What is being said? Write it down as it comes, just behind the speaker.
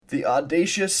The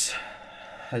Audacious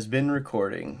has been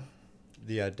recording.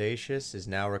 The Audacious is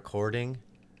now recording.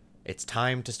 It's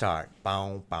time to start.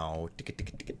 Bow, bow, ticka,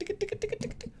 ticka, ticka, ticka, ticka, ticka,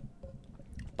 ticka, ticka.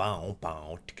 Bow,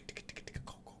 bow, ticka, ticka, ticka, ticka,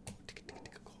 go, go, go, ticka, ticka,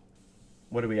 ticka, go.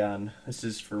 What are we on? This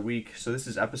is for week, so this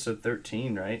is episode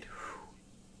 13, right? Whew.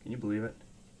 Can you believe it?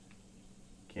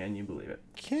 Can you believe it?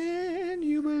 Can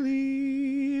you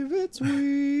believe it's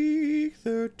week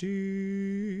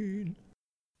 13?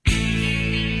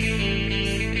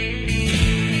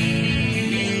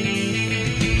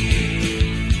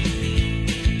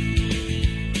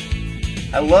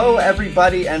 Hello,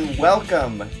 everybody, and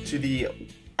welcome to the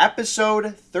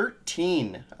episode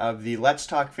 13 of the Let's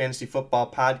Talk Fantasy Football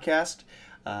podcast.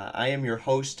 I am your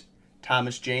host,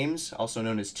 Thomas James, also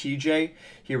known as TJ,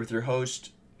 here with your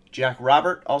host, Jack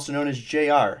Robert, also known as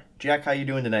JR. Jack, how you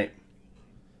doing tonight?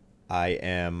 I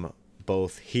am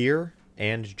both here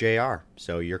and JR,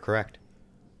 so you're correct.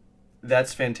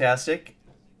 That's fantastic.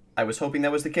 I was hoping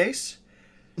that was the case.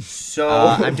 So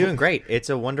I'm doing great. It's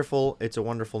a wonderful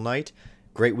night.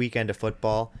 Great weekend of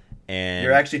football, and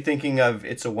you're actually thinking of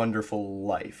It's a Wonderful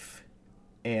Life.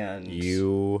 And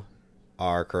you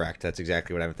are correct. That's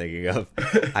exactly what I'm thinking of.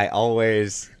 I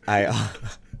always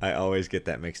get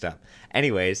that mixed up.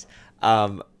 Anyways,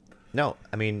 no,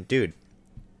 I mean, dude,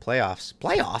 playoffs.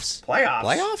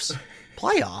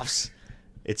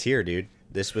 It's here, dude.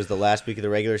 This was the last week of the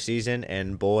regular season,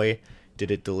 and boy,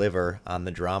 did it deliver on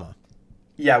the drama.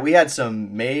 Yeah, we had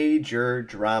some major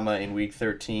drama in week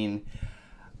 13.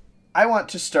 I want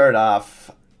to start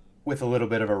off with a little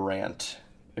bit of a rant,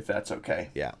 if that's okay.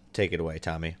 Yeah, take it away,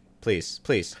 Tommy. Please.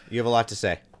 You have a lot to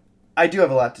say. I do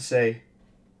have a lot to say.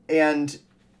 And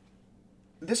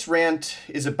this rant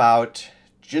is about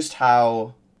just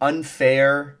how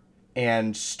unfair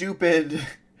and stupid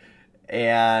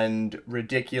and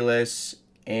ridiculous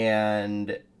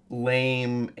and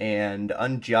lame and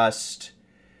unjust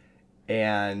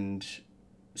and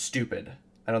stupid.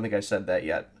 I don't think I said that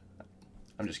yet.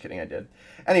 I'm just kidding, I did.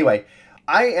 Anyway,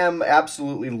 I am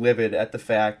absolutely livid at the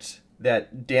fact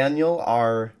that Daniel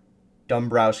R.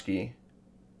 Dombrowski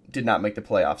did not make the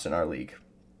playoffs in our league.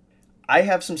 I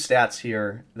have some stats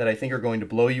here that I think are going to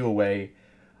blow you away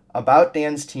about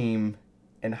Dan's team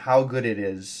and how good it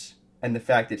is, and the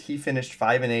fact that he finished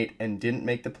 5-8 and didn't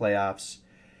make the playoffs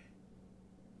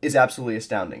is absolutely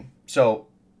astounding. So,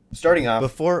 starting off,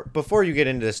 before you get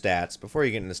into the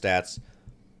stats,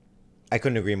 I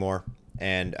couldn't agree more,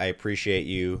 and I appreciate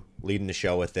you leading the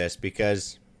show with this,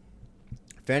 because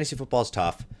fantasy football is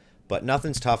tough, but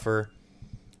nothing's tougher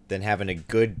than having a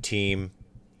good team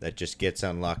that just gets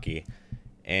unlucky.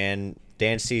 And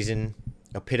Dan's season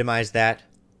epitomized that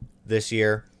this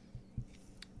year.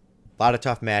 A lot of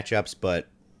tough matchups, but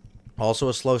also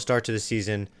a slow start to the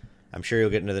season. I'm sure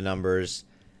you'll get into the numbers.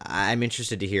 I'm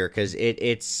interested to hear, because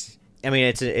it's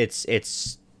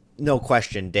no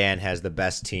question Dan has the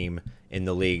best team in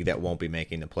the league that won't be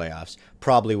making the playoffs.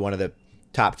 Probably one of the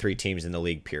top 3 teams in the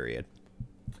league, period.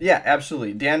 Yeah,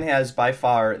 absolutely. Dan has by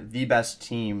far the best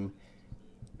team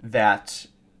that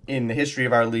in the history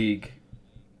of our league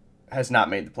has not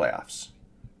made the playoffs.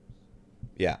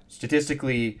 Yeah.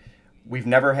 Statistically, we've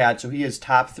never had, so he is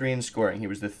top 3 in scoring. He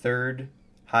was the 3rd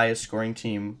highest scoring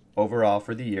team overall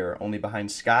for the year, only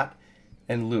behind Scott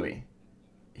and Louis.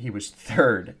 He was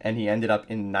 3rd, and he ended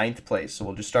up in 9th place, so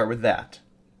we'll just start with that.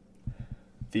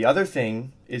 The other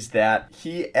thing is that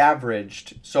he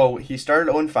averaged, so he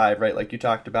started 0-5, right, like you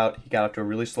talked about. He got off to a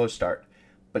really slow start.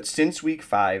 But since week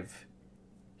 5,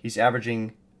 he's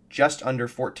averaging just under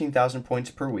 14,000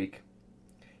 points per week.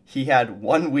 He had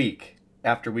 1 week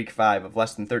after week 5 of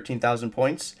less than 13,000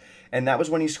 points, and that was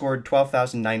when he scored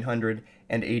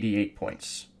 12,988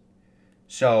 points.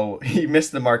 So he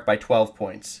missed the mark by 12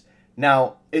 points.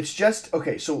 Now, it's just,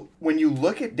 okay, so when you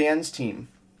look at Dan's team,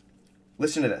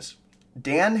 listen to this.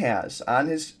 Dan has on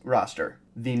his roster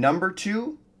the number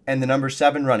 2 and the number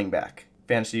 7 running back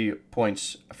fantasy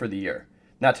points for the year.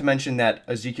 Not to mention that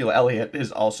Ezekiel Elliott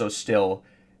is also still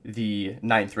the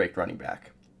 9th ranked running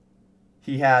back.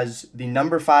 He has the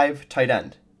number 5 tight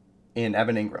end in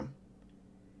Evan Ingram.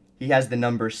 He has the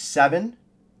number 7,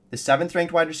 the 7th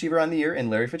ranked wide receiver on the year in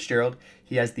Larry Fitzgerald.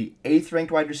 He has the 8th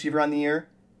ranked wide receiver on the year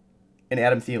in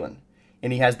Adam Thielen.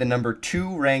 And he has the number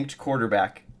 2 ranked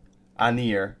quarterback on the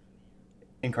year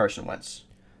in Carson Wentz.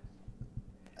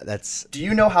 Do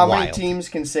you know how many teams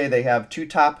can say they have 2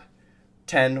 top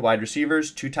 10 wide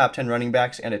receivers, 2 top 10 running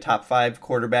backs, and a top 5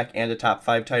 quarterback and a top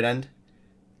 5 tight end?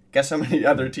 Guess how many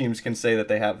other teams can say that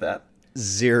they have that?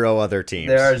 0 other teams.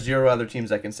 There are 0 other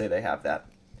teams that can say they have that.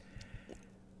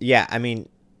 Yeah, I mean,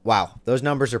 wow. Those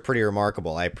numbers are pretty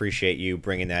remarkable. I appreciate you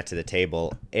bringing that to the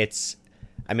table.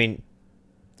 I mean,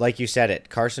 like you said it,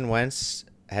 Carson Wentz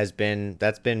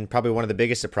that's been probably one of the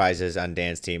biggest surprises on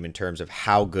Dan's team in terms of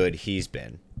how good he's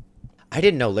been. I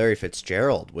didn't know Larry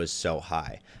Fitzgerald was so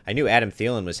high. I knew Adam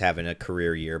Thielen was having a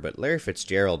career year, but Larry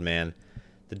Fitzgerald, man,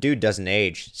 the dude doesn't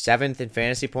age. 7th in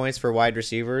fantasy points for wide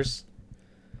receivers.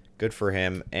 Good for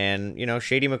him. And,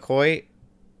 Shady McCoy,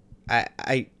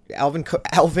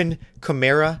 Alvin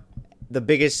Kamara, the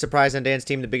biggest surprise on Dan's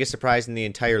team, the biggest surprise in the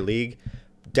entire league.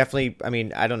 Definitely,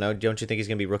 I don't know. Don't you think he's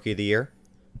going to be Rookie of the Year?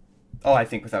 Oh, I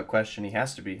think without question he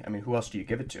has to be. Who else do you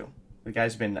give it to? The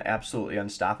guy's been absolutely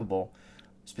unstoppable,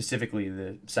 specifically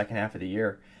the second half of the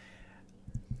year.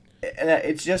 And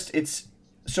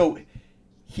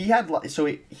he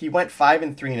went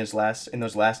 5-3 in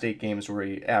those last 8 games where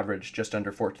he averaged just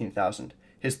under 14,000.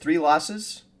 His 3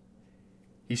 losses,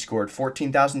 he scored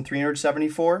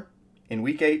 14,374 in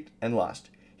week 8 and lost.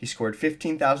 He scored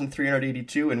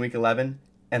 15,382 in week 11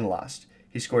 and lost.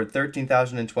 He scored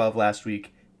 13,012 last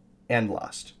week and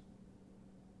lost.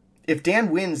 If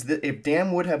Dan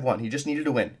would have won, he just needed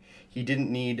to win. He didn't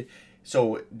need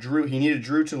he needed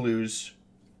Drew to lose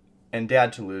and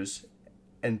Dad to lose,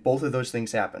 and both of those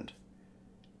things happened.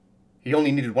 He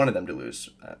only needed one of them to lose.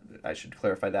 I should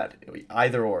clarify that.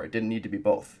 Either or, it didn't need to be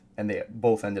both, and they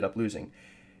both ended up losing.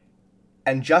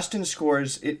 And Justin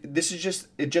scores, it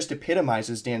just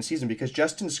epitomizes Dan's season, because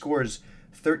Justin scores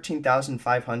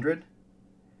 13,500.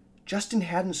 Justin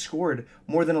hadn't scored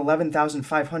more than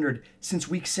 11,500 since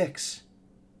week 6.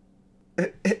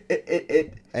 Their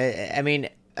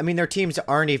teams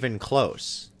aren't even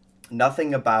close.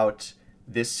 Nothing about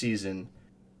this season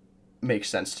makes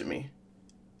sense to me.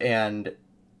 And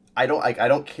I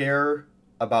don't care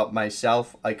about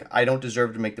myself. I don't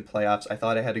deserve to make the playoffs. I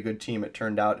thought I had a good team. It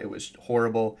turned out it was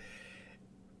horrible.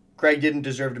 Greg didn't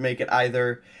deserve to make it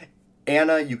either.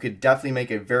 Anna, you could definitely make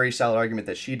a very solid argument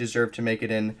that she deserved to make it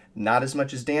in. Not as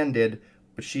much as Dan did,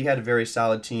 but she had a very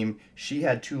solid team. She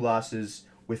had 2 losses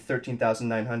with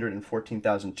 13,900 and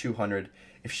 14,200.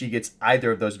 If she gets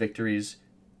either of those victories,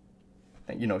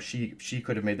 she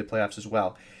could have made the playoffs as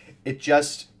well.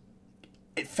 This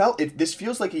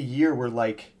feels like a year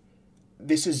where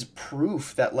this is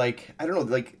proof that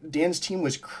Dan's team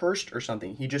was cursed or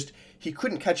something. He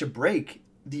couldn't catch a break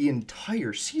the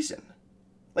entire season.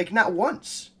 Not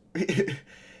once. Yeah.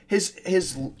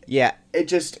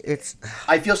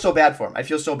 I feel so bad for him.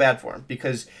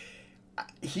 Because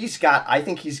I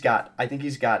think he's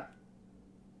got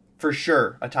for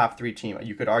sure a top 3 team.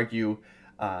 You could argue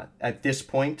at this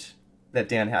point that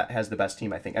Dan has the best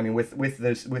team, I think. With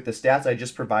the stats I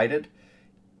just provided,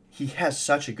 he has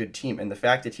such a good team, and the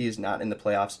fact that he is not in the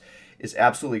playoffs is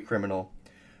absolutely criminal.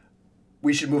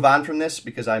 We should move on from this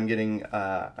because I'm getting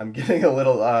a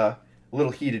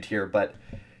little heated here, but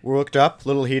we're worked up,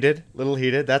 little heated.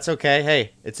 That's okay.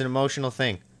 Hey, it's an emotional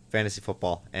thing, fantasy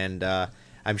football, and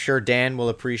I'm sure Dan will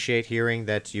appreciate hearing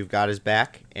that you've got his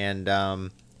back, and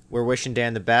we're wishing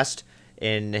Dan the best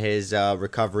in his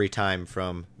recovery time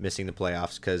from missing the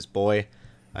playoffs, because boy,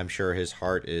 I'm sure his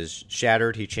heart is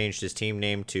shattered. He changed his team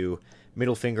name to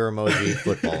middle finger emoji,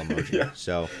 football emoji. Yeah.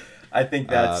 So I think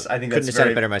that's couldn't have said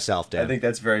it better myself, Dan. I think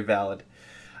that's very valid.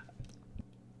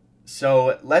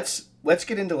 So let's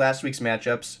get into last week's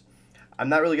matchups. I'm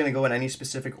not really going to go in any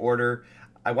specific order.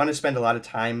 I want to spend a lot of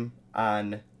time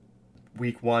on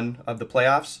week 1 of the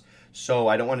playoffs, so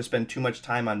I don't want to spend too much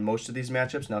time on most of these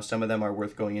matchups. Now, some of them are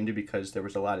worth going into because there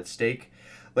was a lot at stake.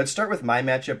 Let's start with my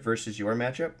matchup versus your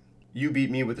matchup. You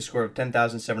beat me with a score of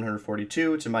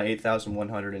 10,742 to my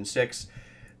 8,106.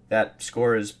 That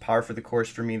score is par for the course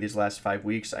for me these last 5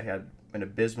 weeks. I had an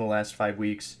abysmal last 5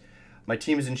 weeks. My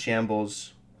team is in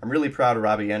shambles. I'm really proud of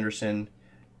Robbie Anderson.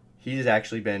 He's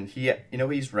actually been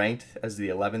he's ranked as the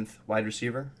 11th wide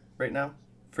receiver right now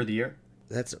for the year.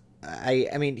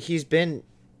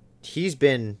 He's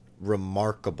been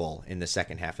remarkable in the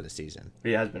second half of the season.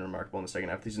 He has been remarkable in the second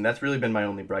half of the season. That's really been my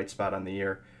only bright spot on the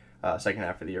year, second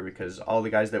half of the year, because all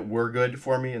the guys that were good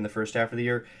for me in the first half of the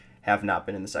year have not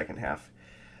been in the second half.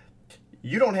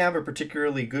 You don't have a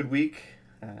particularly good week.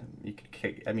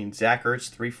 Zach Ertz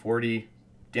 340,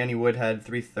 Danny Woodhead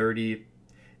 330,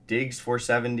 Diggs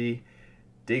 470.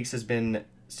 Diggs has been,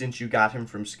 since you got him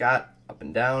from Scott, up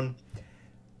and down.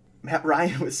 Matt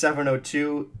Ryan with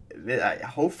 702.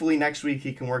 Hopefully next week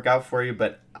he can work out for you,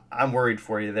 but I'm worried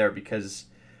for you there because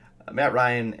Matt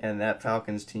Ryan and that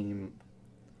Falcons team.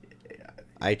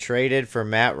 I traded for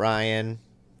Matt Ryan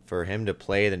for him to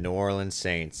play the New Orleans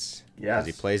Saints. Yes. Because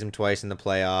he plays them twice in the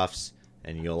playoffs,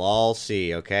 and you'll all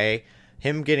see, okay?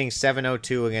 Him getting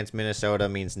 702 against Minnesota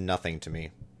means nothing to me.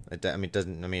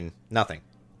 Nothing.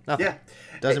 Nothing. Yeah.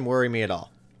 Doesn't worry me at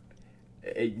all.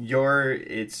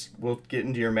 We'll get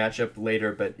into your matchup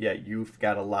later, but yeah, you've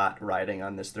got a lot riding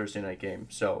on this Thursday night game.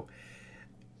 So,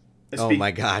 oh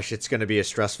my gosh, it's going to be a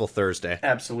stressful Thursday.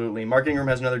 Absolutely. Mark Ingram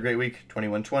has another great week,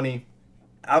 21-20.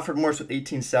 Alfred Morris with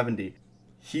 1870.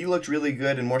 He looked really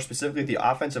good, and more specifically, the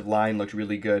offensive line looked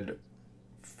really good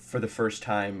for the first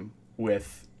time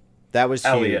with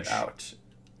Elliott out.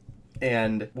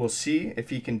 And we'll see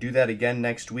if he can do that again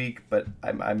next week, but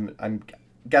I'm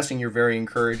guessing you're very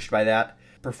encouraged by that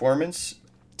performance.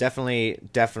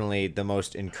 Definitely the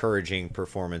most encouraging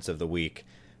performance of the week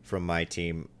from my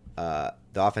team. The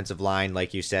offensive line,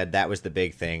 like you said, that was the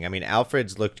big thing. I mean,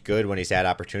 Alfred's looked good when he's had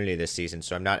opportunity this season,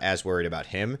 so I'm not as worried about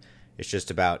him. It's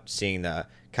just about seeing the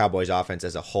Cowboys offense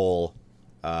as a whole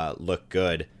look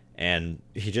good. And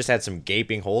he just had some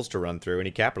gaping holes to run through, and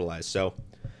he capitalized. So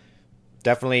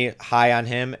definitely high on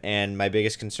him. And my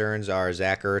biggest concerns are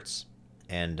Zach Ertz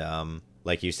and,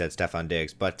 like you said, Stephon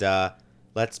Diggs. But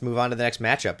let's move on to the next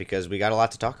matchup because we got a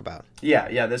lot to talk about.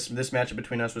 Yeah. This matchup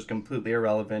between us was completely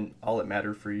irrelevant. All that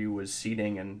mattered for you was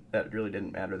seeding, and that really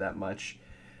didn't matter that much.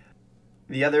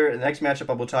 The next matchup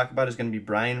I will talk about is going to be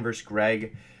Brian versus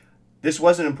Greg. This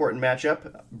was an important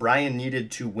matchup. Brian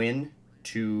needed to win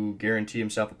to guarantee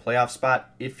himself a playoff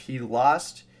spot. If he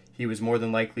lost, he was more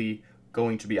than likely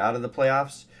going to be out of the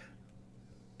playoffs.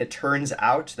 It turns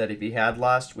out that if he had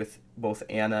lost, with both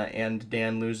Anna and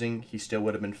Dan losing, he still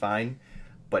would have been fine.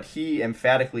 But he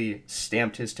emphatically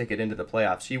stamped his ticket into the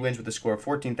playoffs. He wins with a score of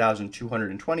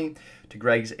 14,220 to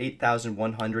Greg's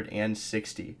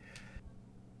 8,160.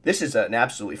 This is an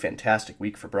absolutely fantastic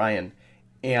week for Brian.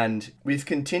 And we've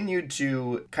continued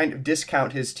to kind of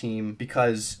discount his team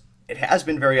because it has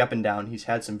been very up and down. He's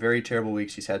had some very terrible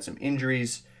weeks. He's had some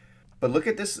injuries. But look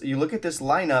at this. You look at this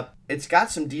lineup, it's got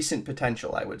some decent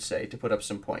potential, I would say, to put up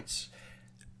some points.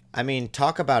 I mean,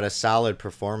 talk about a solid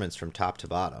performance from top to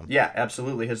bottom. Yeah,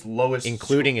 absolutely. His lowest...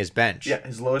 Including his bench. Yeah,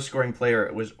 his lowest scoring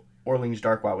player was Orleans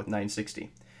Darkwa with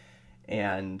 960.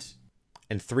 And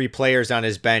 3 players on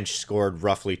his bench scored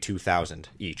roughly 2,000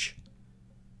 each.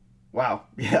 Wow.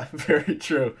 Yeah, very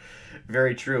true.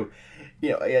 Very true.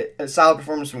 You know, a solid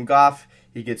performance from Goff.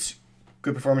 He gets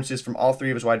good performances from all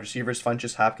 3 of his wide receivers,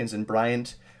 Funchess, Hopkins, and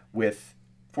Bryant, with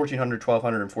 1,400,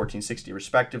 1,200, and 1,460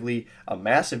 respectively. A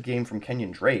massive game from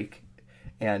Kenyon Drake.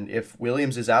 And if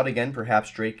Williams is out again,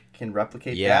 perhaps Drake can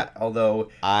replicate that. Although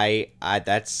I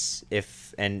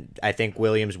think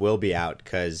Williams will be out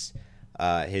because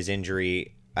his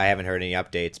injury, I haven't heard any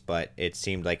updates, but it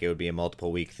seemed like it would be a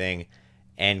multiple week thing.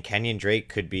 And Kenyon Drake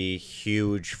could be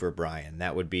huge for Brian.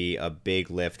 That would be a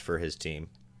big lift for his team.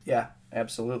 Yeah,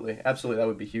 absolutely. Absolutely, that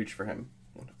would be huge for him,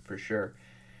 for sure.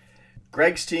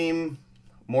 Greg's team,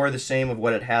 more of the same of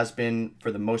what it has been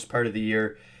for the most part of the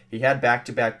year. He had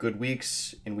back-to-back good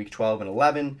weeks in week 12 and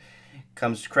 11,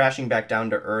 comes crashing back down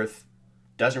to earth,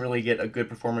 doesn't really get a good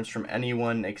performance from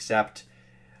anyone except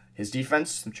his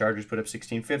defense. The Chargers put up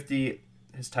 1,650.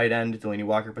 His tight end, Delaney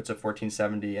Walker, puts up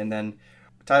 1,470. And then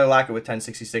Tyler Lockett with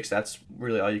 1066, that's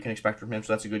really all you can expect from him,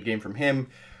 so that's a good game from him.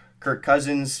 Kirk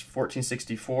Cousins,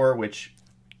 1464, which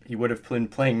he would have been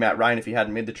playing Matt Ryan if he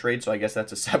hadn't made the trade, so I guess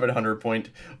that's a 700-point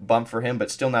bump for him,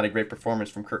 but still not a great performance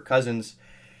from Kirk Cousins.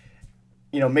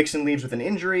 You know, Mixon leaves with an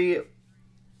injury.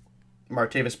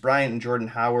 Martavis Bryant and Jordan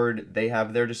Howard, they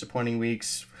have their disappointing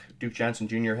weeks. Duke Johnson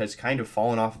Jr. has kind of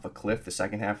fallen off of a cliff the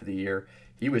second half of the year.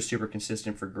 He was super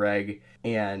consistent for Greg,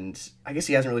 and I guess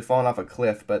he hasn't really fallen off a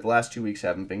cliff, but the last 2 weeks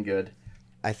haven't been good.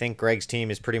 I think Greg's team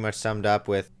is pretty much summed up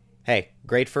with, hey,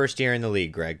 great first year in the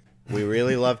league, Greg. We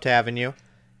really loved having you,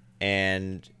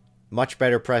 and much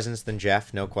better presence than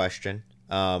Jeff, no question.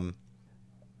 I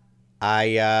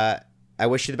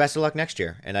wish you the best of luck next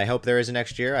year, and I hope there is a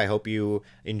next year. I hope you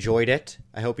enjoyed it.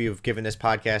 I hope you've given this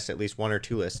podcast at least 1 or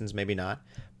 2 listens, maybe not.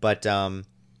 But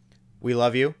we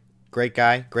love you. Great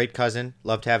guy, great cousin.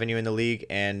 Loved having you in the league,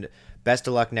 and best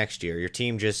of luck next year. Your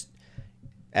team just,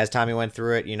 as Tommy went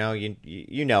through it, you know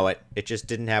it. It just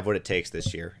didn't have what it takes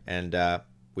this year, and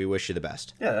we wish you the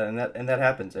best. Yeah, and that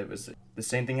happens. It was the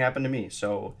same thing happened to me.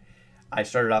 So I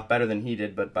started off better than he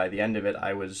did, but by the end of it,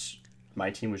 my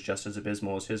team was just as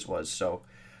abysmal as his was. So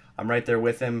I'm right there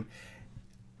with him.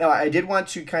 Now, I did want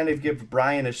to kind of give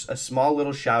Brian a small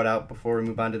little shout out before we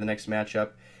move on to the next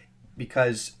matchup,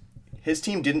 because his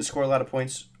team didn't score a lot of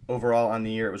points overall on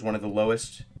the year. It was one of the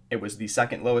lowest. It was the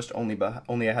second lowest,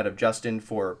 only ahead of Justin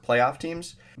for playoff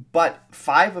teams. But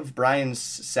 5 of Brian's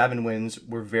 7 wins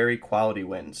were very quality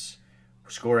wins,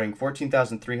 scoring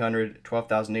 14,300,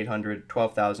 12,800,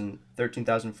 12,000,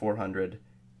 13,400,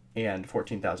 and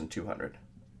 14,200.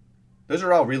 Those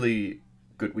are all really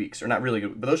good weeks, or not really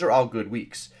good, but those are all good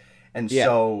weeks. And Yeah,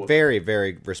 so very,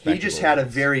 very respectable. he just had a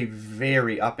wins. very,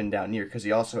 very up and down year because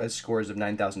he also has scores of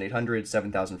 9,800,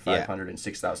 7,500, and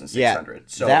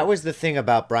 6,600. So that was the thing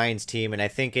about Brian's team, and I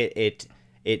think it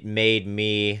made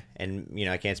me, and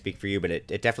I can't speak for you, but it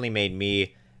definitely made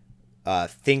me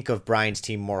think of Brian's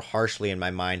team more harshly in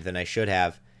my mind than I should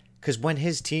have. Because when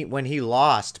he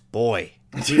lost, boy,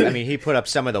 he put up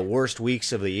some of the worst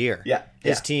weeks of the year. Yeah,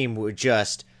 his team would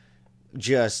just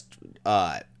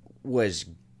was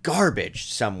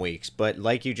garbage some weeks. But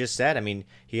like you just said,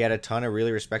 he had a ton of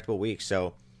really respectable weeks.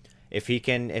 So if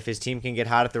his team can get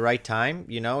hot at the right time,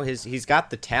 he's got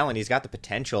the talent, he's got the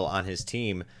potential on his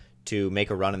team to make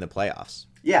a run in the playoffs.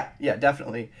 Yeah,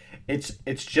 definitely.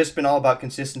 It's just been all about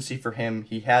consistency for him.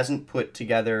 He hasn't put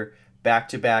together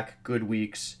back-to-back good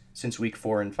weeks since week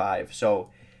 4 and 5. So,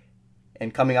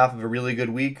 and coming off of a really good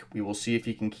week, we will see if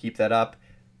he can keep that up.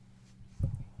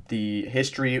 The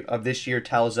history of this year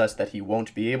tells us that he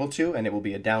won't be able to, and it will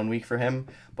be a down week for him,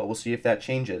 but we'll see if that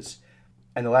changes.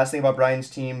 And the last thing about Brian's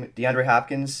team, DeAndre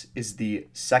Hopkins is the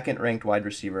second-ranked wide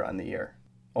receiver on the year,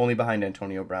 only behind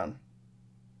Antonio Brown.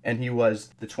 And he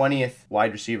was the 20th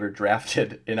wide receiver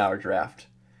drafted in our draft.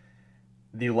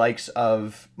 The likes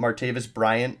of Martavis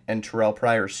Bryant and Terrell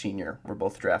Pryor Sr. were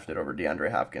both drafted over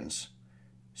DeAndre Hopkins.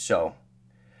 So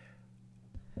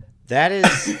that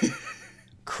is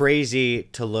crazy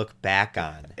to look back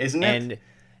on, isn't it?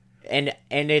 And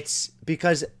it's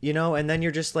because and then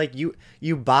you're just like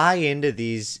you buy into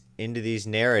these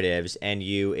narratives and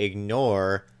you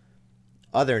ignore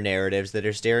other narratives that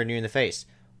are staring you in the face.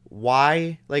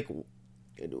 Why? Like,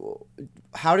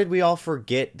 how did we all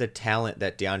forget the talent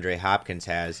that DeAndre Hopkins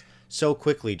has so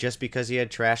quickly just because he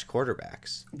had trash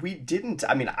quarterbacks? We didn't.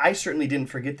 I certainly didn't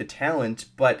forget the talent,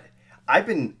 but I've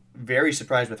been very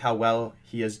surprised with how well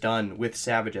he has done with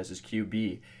Savage as his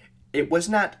QB. It was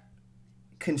not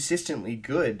consistently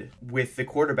good with the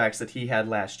quarterbacks that he had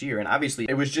last year, and obviously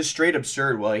it was just straight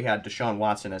absurd while he had Deshaun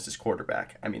Watson as his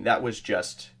quarterback. That was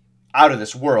just out of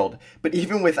this world. But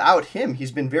even without him,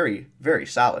 he's been very, very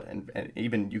solid, and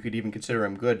even you could even consider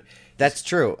him good. That's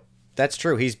true.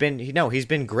 He's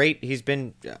been great. He's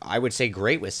been, I would say,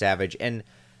 great with Savage, and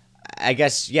I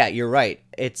guess you're right.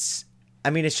 It's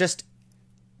just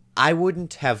I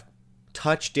wouldn't have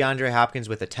touched DeAndre Hopkins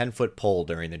with a 10-foot pole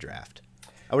during the draft.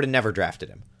 I would have never drafted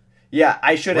him. Yeah,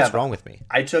 I should have. What's wrong with me?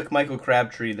 I took Michael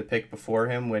Crabtree, the pick before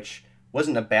him, which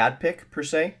wasn't a bad pick per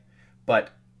se,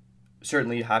 but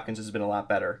certainly Hopkins has been a lot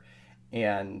better.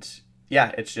 And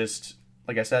it's just,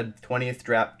 like I said,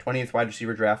 20th wide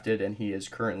receiver drafted, and he is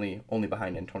currently only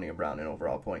behind Antonio Brown in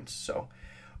overall points. So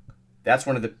that's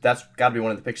got to be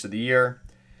one of the picks of the year.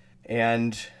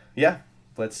 And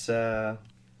let's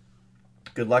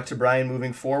good luck to Brian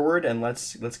moving forward, and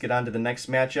let's get on to the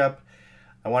next matchup.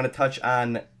 I want to touch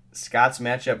on Scott's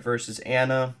matchup versus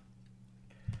Anna.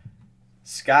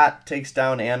 Scott takes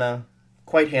down Anna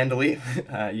quite handily,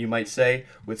 you might say,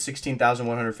 with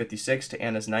 16,156 to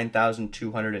Anna's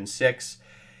 9,206.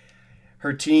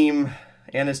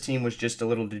 Anna's team was just a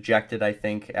little dejected, I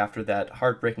think, after that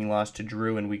heartbreaking loss to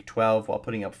Drew in Week 12 while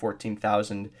putting up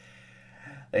 14,000.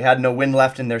 They had no wind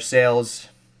left in their sails.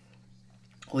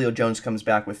 Julio Jones comes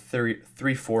back with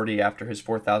 340 after his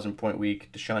 4,000-point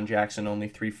week. Deshaun Jackson only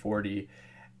 340.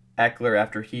 Eckler,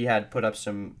 after he had put up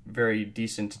some very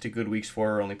decent to good weeks for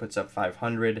her, only puts up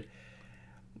 500.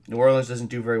 New Orleans doesn't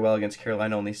do very well against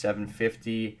Carolina, only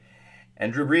 750.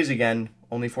 And Drew Brees again,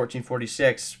 only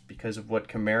 1446 because of what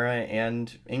Kamara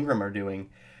and Ingram are doing.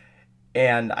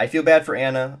 And I feel bad for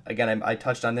Anna. Again, I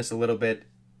touched on this a little bit.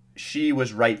 She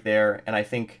was right there, and I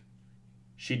think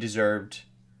she deserved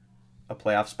a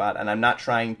playoff spot. And I'm not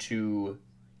trying to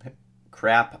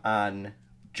crap on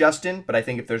Justin, but I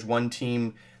think if there's one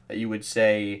team that you would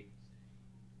say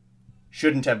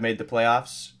shouldn't have made the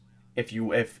playoffs, it's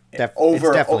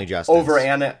definitely Justin's.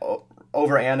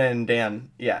 over Anna and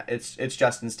Dan, it's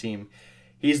Justin's team.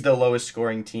 He's the lowest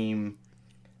scoring team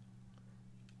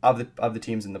of the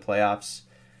teams in the playoffs,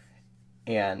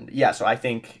 and so I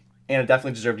think Anna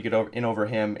definitely deserved to get over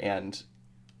him. And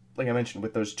like I mentioned,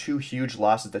 with those two huge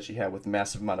losses that she had with a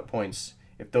massive amount of points,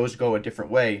 if those go a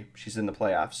different way, she's in the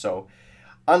playoffs. So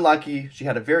unlucky. She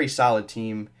had a very solid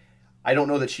team. I don't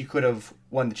know that she could have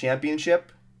won the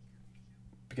championship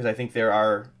because I think there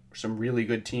are some really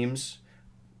good teams.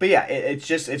 But it's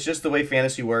just the way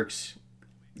fantasy works.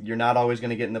 You're not always going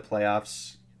to get in the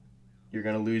playoffs. You're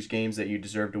going to lose games that you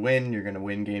deserve to win. You're going to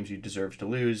win games you deserve to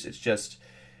lose.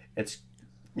 It's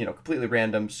completely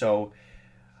random. So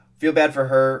feel bad for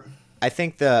her. I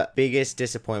think the biggest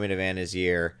disappointment of Anna's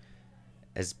year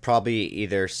is probably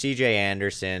either C.J.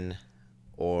 Anderson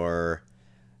or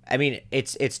I mean,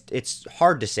 it's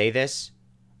hard to say this,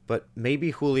 but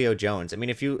maybe Julio Jones. I mean,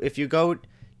 if you go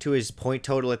to his point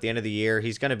total at the end of the year,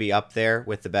 he's going to be up there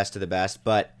with the best of the best,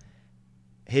 but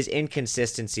his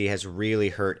inconsistency has really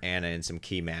hurt Anna in some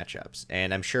key matchups.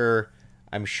 And I'm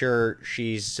sure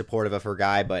she's supportive of her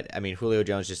guy, but I mean, Julio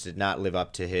Jones just did not live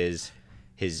up to his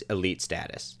elite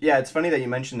status. Yeah, it's funny that you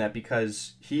mentioned that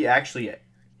because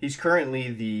he's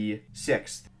currently the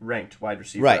 6th ranked wide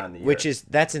receiver on the year. Which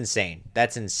that's insane.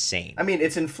 That's insane. I mean,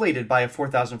 it's inflated by a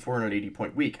 4,480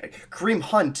 point week. Kareem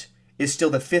Hunt is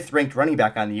still the 5th ranked running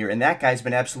back on the year, and that guy's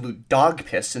been absolute dog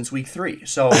piss since week 3.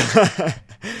 So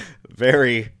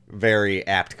very, very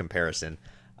apt comparison.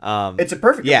 It's a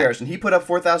perfect comparison. He put up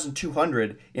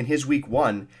 4,200 in his week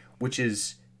 1, which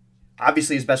is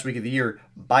obviously his best week of the year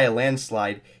by a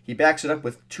landslide. He backs it up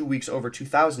with 2 weeks over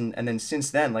 2,000, and then since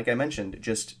then, like I mentioned,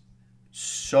 just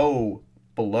so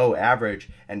below average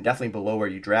and definitely below where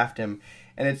you draft him.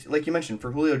 And it's like you mentioned,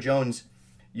 for Julio Jones,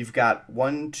 you've got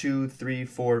 1, 2, 3,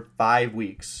 4, 5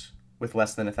 weeks with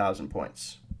less than 1,000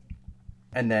 points.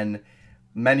 And then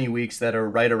many weeks that are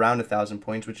right around 1,000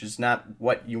 points, which is not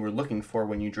what you were looking for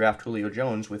when you draft Julio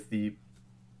Jones with the,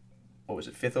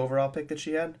 5th overall pick that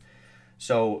she had?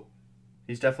 So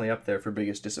he's definitely up there for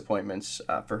biggest disappointments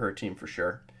for her team for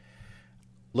sure.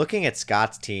 Looking at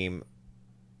Scott's team,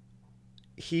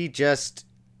 he just,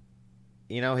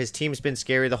 his team's been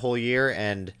scary the whole year,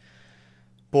 and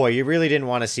boy, you really didn't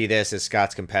want to see this as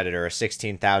Scott's competitor, a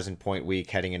 16,000 point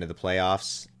week heading into the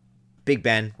playoffs. Big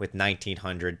Ben with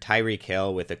 1,900. Tyreek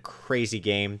Hill with a crazy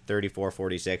game,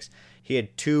 34-46. He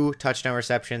had 2 touchdown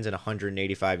receptions and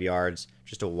 185 yards.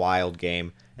 Just a wild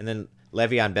game. And then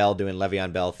Le'Veon Bell doing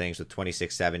Le'Veon Bell things with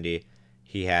 2670.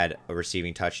 He had a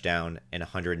receiving touchdown and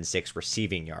 106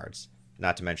 receiving yards.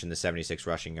 Not to mention the 76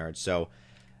 rushing yards. So,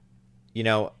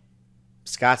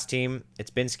 Scott's team,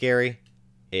 it's been scary.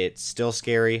 It's still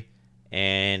scary.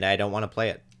 And I don't want to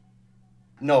play it.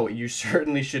 No, you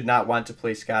certainly should not want to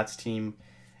play Scott's team.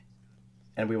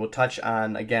 And we will touch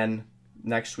on, again,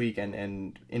 next week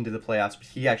and into the playoffs. But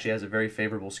he actually has a very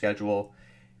favorable schedule.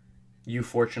 You,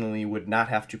 fortunately, would not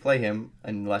have to play him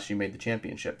unless you made the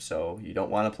championship. So you don't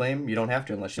want to play him? You don't have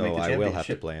to unless you make the championship. I will have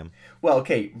to play him. Well,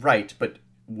 okay, right. But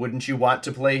wouldn't you want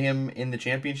to play him in the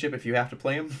championship if you have to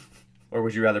play him? Or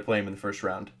would you rather play him in the first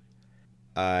round?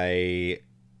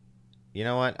 You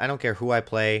know what? I don't care who I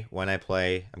play, when I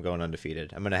play. I'm going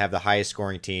undefeated. I'm going to have the highest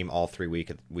scoring team all 3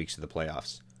 weeks of the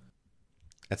playoffs.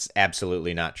 That's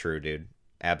absolutely not true, dude.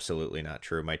 Absolutely not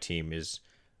true. My team is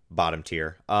bottom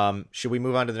tier. Should we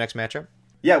move on to the next matchup?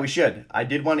 Yeah, we should. I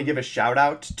did want to give a shout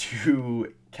out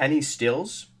to Kenny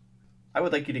Stills. I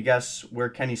would like you to guess where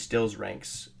Kenny Stills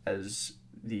ranks as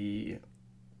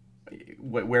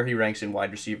where he ranks in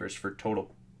wide receivers for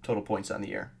total points on the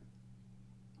year.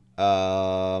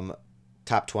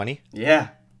 Top 20? Yeah.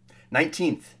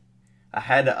 19th.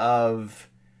 Ahead of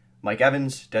Mike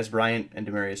Evans, Des Bryant, and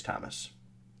Demaryius Thomas.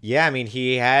 Yeah, I mean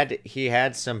he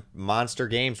had some monster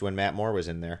games when Matt Moore was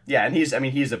in there. Yeah, and he's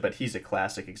a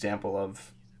classic example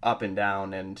of up and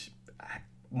down, and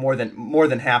more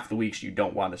than half the weeks you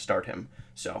don't want to start him.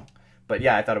 So, but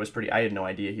yeah, I thought it was pretty. I had no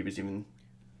idea he was even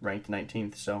ranked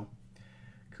 19th. So,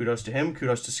 kudos to him.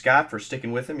 Kudos to Scott for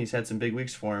sticking with him. He's had some big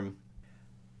weeks for him.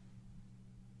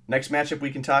 Next matchup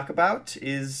we can talk about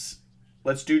is,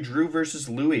 let's do Drew versus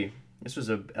Louis. This was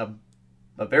a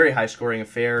very high-scoring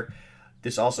affair.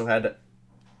 This also had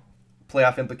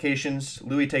playoff implications.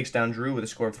 Louis takes down Drew with a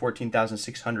score of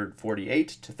 14,648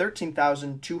 to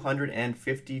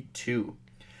 13,252.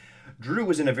 Drew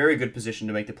was in a very good position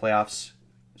to make the playoffs,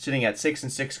 sitting at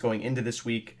 6-6 going into this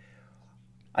week.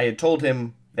 I had told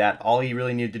him that all he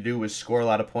really needed to do was score a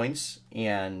lot of points,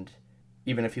 and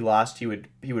even if he lost, he would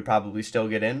probably still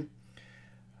get in.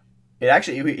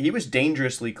 He was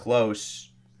dangerously close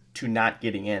to not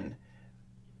getting in.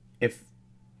 If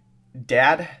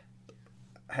Dad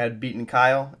had beaten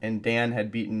Kyle and Dan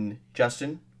had beaten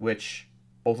Justin, which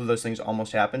both of those things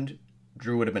almost happened,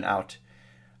 Drew would have been out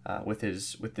and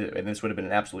this would have been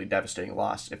an absolutely devastating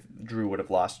loss if Drew would have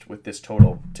lost with this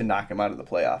total to knock him out of the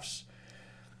playoffs.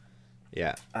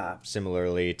 Yeah,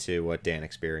 similarly to what Dan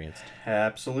experienced.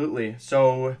 Absolutely.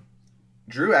 So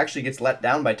Drew actually gets let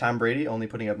down by Tom Brady, only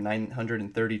putting up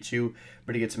 932,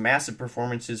 but he gets massive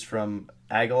performances from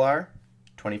Aguilar,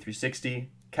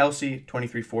 2360, Kelsey,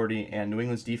 2340, and New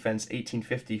England's defense,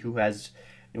 1850,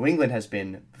 New England has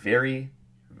been very,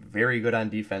 very good on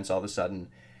defense all of a sudden,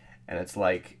 and it's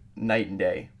like night and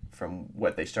day from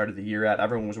what they started the year at.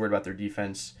 Everyone was worried about their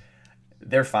defense.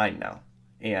 They're fine now.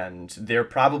 And they're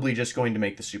probably just going to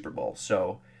make the Super Bowl.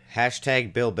 So #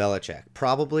 Bill Belichick.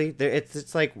 Probably.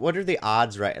 It's like, what are the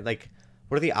odds, right? Like,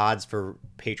 What are the odds for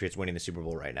Patriots winning the Super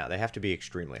Bowl right now? They have to be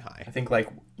extremely high. I think 1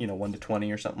 to 20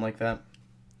 or something like that.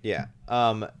 Yeah.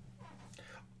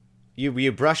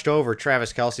 You brushed over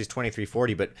Travis Kelce's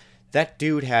 2340, but that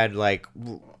dude had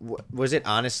was it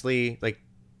honestly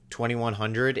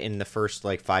 2,100 in the first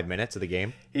 5 minutes of the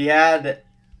game?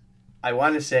 I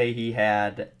want to say he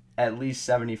had at least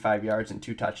 75 yards and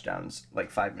 2 touchdowns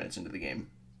 5 minutes into the game.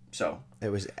 So it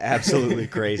was absolutely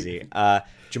crazy.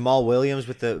 Jamal Williams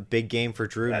with the big game for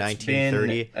Drew,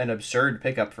 1930. An absurd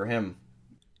pickup for him.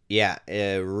 Yeah,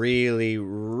 a really,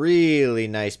 really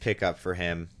nice pickup for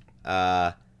him.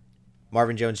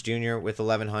 Marvin Jones Jr. with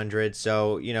 1,100.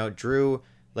 So, Drew,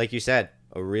 like you said,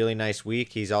 a really nice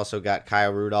week. He's also got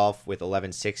Kyle Rudolph with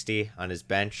 1,160 on his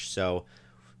bench. So,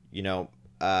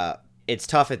 it's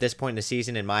tough at this point in the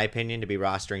season, in my opinion, to be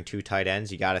rostering 2 tight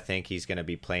ends. You got to think he's going to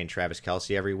be playing Travis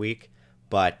Kelce every week.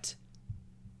 But,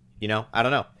 I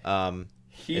don't know.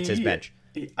 It's his bench.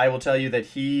 I will tell you that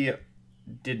he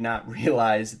did not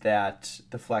realize that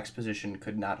the flex position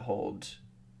could not hold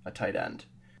a tight end.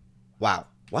 Wow.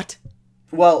 What?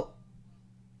 Well,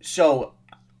 so,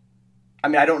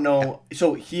 I don't know.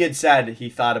 So he had said he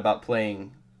thought about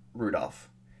playing Rudolph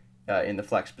in the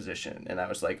flex position. And I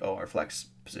was like, our flex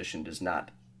position does not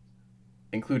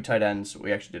include tight ends.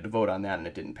 We actually did a vote on that and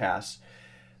it didn't pass.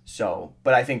 So,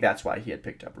 but I think that's why he had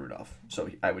picked up Rudolph. So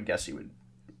I would guess he would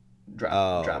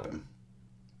drop him.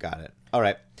 Got it. All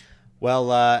right.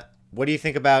 Well, what do you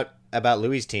think about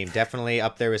Louis' team? Definitely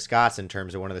up there with Scott's in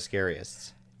terms of one of the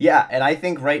scariest. Yeah, and I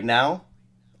think right now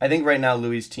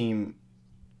Louis' team,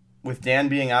 with Dan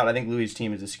being out, I think Louis'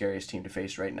 team is the scariest team to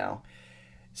face right now.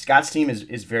 Scott's team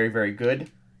is very, very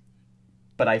good,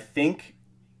 but I think...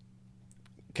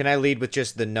 Can I lead with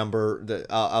just the number?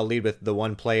 I'll lead with the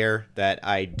one player that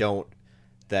I don't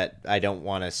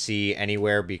want to see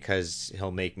anywhere because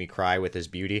he'll make me cry with his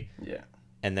beauty. Yeah.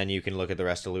 And then you can look at the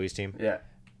rest of Louis' team. Yeah.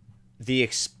 The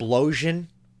explosion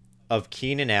of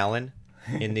Keenan Allen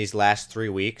in these last 3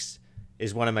 weeks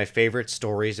is one of my favorite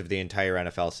stories of the entire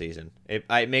NFL season.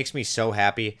 It makes me so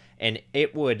happy, and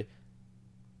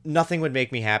nothing would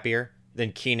make me happier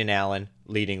than Keenan Allen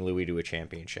leading Louis to a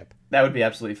championship. That would be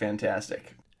absolutely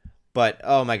fantastic. But,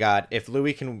 oh my God, if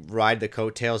Louis can ride the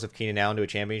coattails of Keenan Allen to a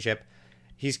championship,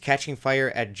 he's catching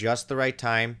fire at just the right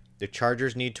time. The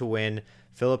Chargers need to win.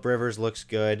 Phillip Rivers looks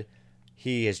good.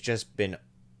 He has just been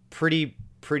pretty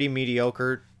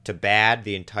mediocre to bad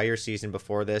the entire season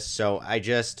before this. So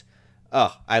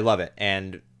I love it.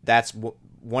 And that's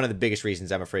one of the biggest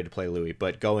reasons I'm afraid to play Louis,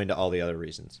 but go into all the other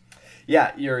reasons.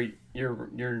 Yeah, you're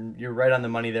right on the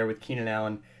money there with Keenan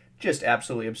Allen. Just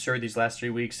absolutely absurd these last 3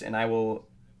 weeks, and I will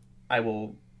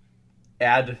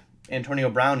add Antonio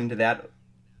Brown into that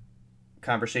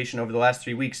conversation. Over the last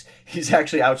 3 weeks, he's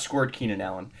actually outscored Keenan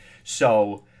Allen.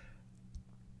 So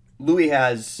Louis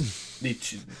has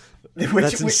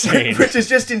That's insane. Which is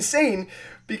just insane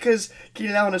because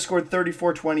Keenan Allen has scored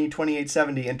 34-20,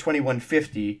 28-70, and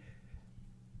 21-50,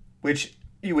 which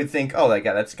you would think,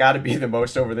 that's got to be the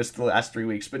most over the last 3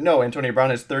 weeks. But no, Antonio Brown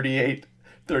has 38-32.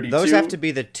 Those have to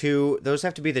be the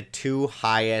two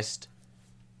highest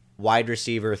wide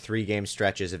receiver 3-game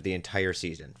stretches of the entire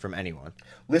season from anyone.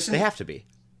 They have to be.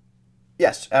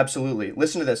 Yes, absolutely.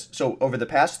 Listen to this. So over the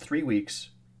past 3 weeks,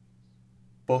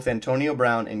 both Antonio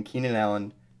Brown and Keenan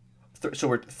Allen, so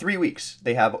we're 3 weeks,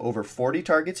 they have over 40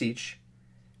 targets each.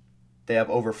 They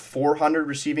have over 400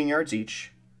 receiving yards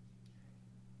each.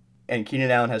 And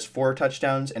Keenan Allen has 4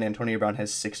 touchdowns and Antonio Brown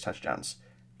has 6 touchdowns.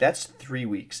 That's 3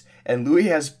 weeks. And Louis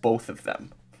has both of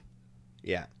them.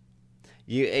 Yeah.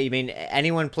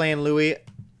 Anyone playing Louis,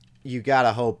 you got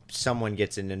to hope someone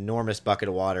gets an enormous bucket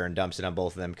of water and dumps it on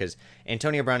both of them because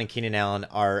Antonio Brown and Keenan Allen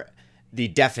are the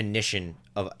definition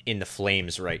of in the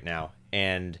flames right now.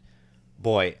 And,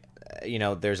 boy,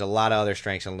 there's a lot of other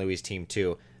strengths on Louis' team,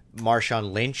 too.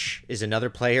 Marshawn Lynch is another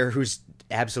player who's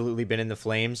absolutely been in the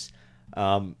flames.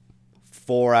 3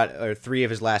 of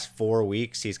his last 4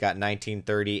 weeks, he's got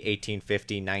 1930,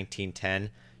 1850,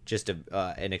 1910. Just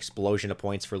an explosion of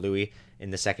points for Louis in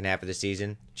the second half of the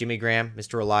season. Jimmy Graham,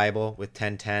 Mr. Reliable with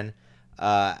 10-10.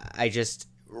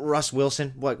 Russ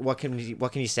Wilson, what can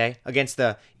you say against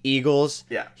the Eagles?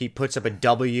 Yeah, he puts up a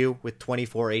W with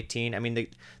 24-18. I mean,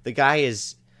 the guy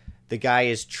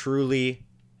is truly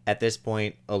at this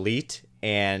point elite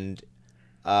and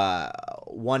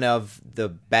one of the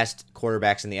best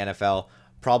quarterbacks in the NFL.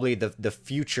 Probably the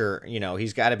future.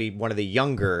 He's got to be one of the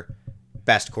younger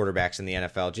best quarterbacks in the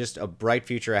NFL. Just a bright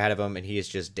future ahead of him, and he is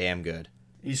just damn good.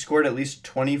 He scored at least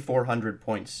 2,400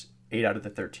 points 8 out of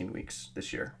the 13 weeks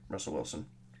this year, Russell Wilson.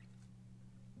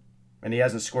 And he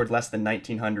hasn't scored less than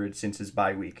 1,900 since his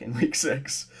bye week in week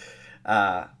 6.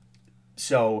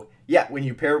 So, yeah, when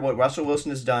you pair what Russell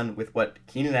Wilson has done with what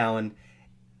Keenan Allen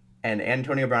and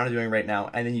Antonio Brown are doing right now,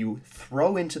 and then you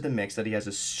throw into the mix that he has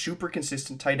a super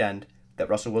consistent tight end that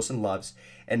Russell Wilson loves,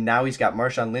 and now he's got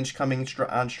Marshawn Lynch coming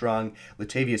on strong,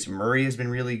 Latavius Murray has been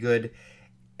really good,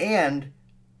 and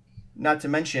not to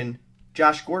mention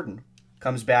Josh Gordon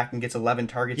comes back and gets 11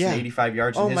 targets and 85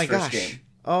 yards in his first game.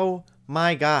 Oh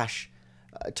my gosh.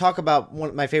 Talk about one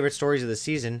of my favorite stories of the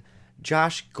season,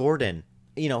 Josh Gordon.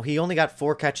 He only got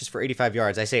 4 catches for 85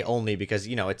 yards. I say only because,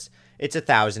 it's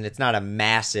 1,000. It's not a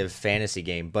massive fantasy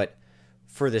game, but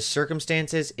for the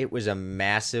circumstances, it was a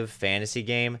massive fantasy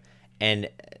game. And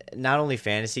not only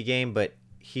fantasy game, but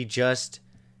he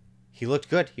looked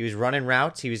good. He was running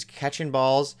routes. He was catching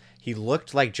balls. He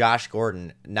looked like Josh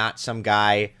Gordon, not some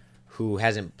guy who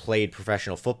hasn't played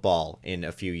professional football in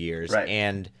a few years. Right.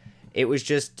 And it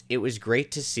was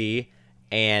great to see.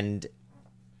 And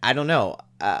I don't know.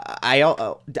 I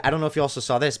don't know if you also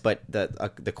saw this, but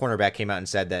the cornerback came out and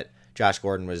said that Josh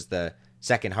Gordon was the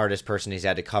second hardest person he's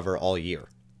had to cover all year.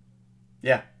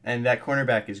 Yeah, and that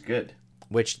cornerback is good.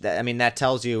 That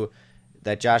tells you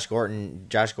that Josh Gordon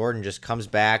just comes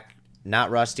back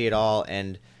not rusty at all.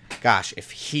 And gosh,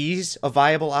 if he's a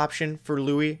viable option for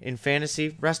Louis in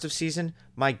fantasy rest of season,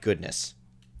 my goodness.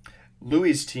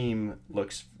 Louis' team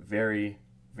looks very,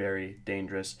 very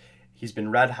dangerous. He's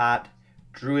been red hot.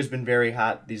 Drew has been very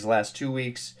hot these last 2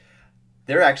 weeks.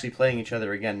 They're actually playing each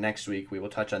other again next week. We will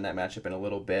touch on that matchup in a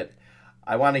little bit.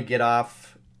 I want to get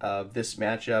off of this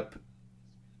matchup.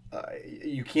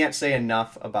 You can't say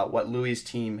enough about what Louis'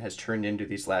 team has turned into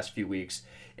these last few weeks.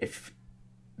 If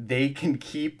they can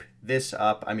keep this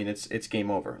up, it's game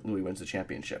over. Louis wins the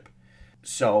championship.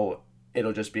 So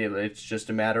it's just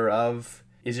a matter of,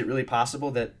 is it really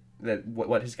possible that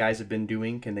what his guys have been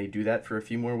doing, can they do that for a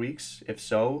few more weeks? If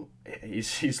so,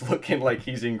 he's looking like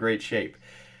he's in great shape.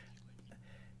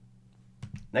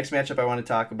 Next matchup I want to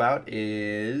talk about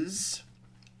is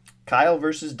Kyle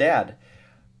versus Dad.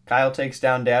 Kyle takes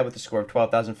down Dad with a score of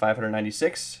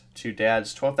 12,596 to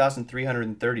Dad's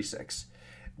 12,336.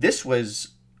 This was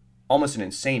almost an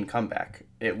insane comeback.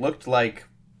 It looked like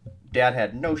Dad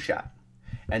had no shot.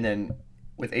 And then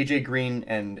with AJ Green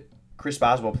and Chris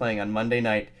Boswell playing on Monday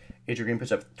night, AJ Green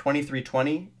puts up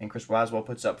 2320 and Chris Boswell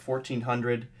puts up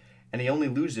 1,400, and he only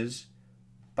loses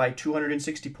by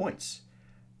 260 points.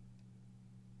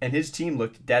 And his team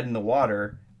looked dead in the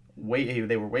water.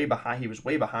 They were way behind. He was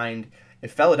way behind.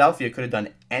 If Philadelphia could have done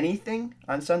anything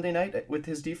on Sunday night with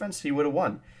his defense, he would have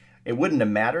won. It wouldn't have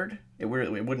mattered. It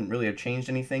wouldn't really have changed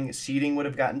anything. Seeding would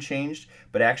have gotten changed.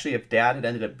 But actually, if Dad had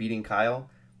ended up beating Kyle,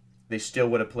 they still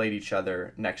would have played each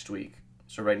other next week.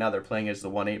 So right now they're playing as the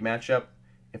 1-8 matchup.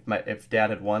 If Dad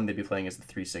had won, they'd be playing as the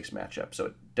 3-6 matchup. So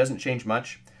it doesn't change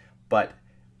much, but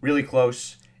really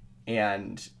close.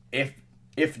 And if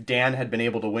Dan had been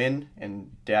able to win,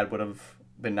 and Dad would have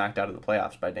been knocked out of the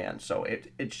playoffs by Dan. So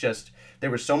it's just, there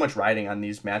was so much riding on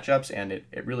these matchups, and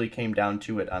it really came down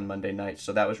to it on Monday night.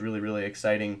 So that was really, really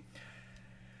exciting.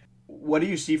 What do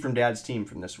you see from Dad's team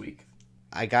from this week?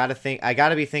 I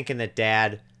gotta be thinking that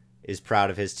Dad is proud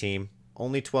of his team.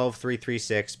 Only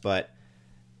 12,336, but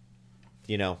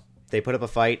they put up a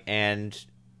fight, and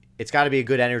it's got to be a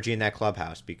good energy in that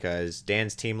clubhouse because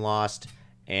Dan's team lost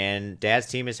and Dad's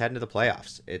team is heading to the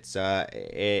playoffs. It's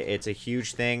a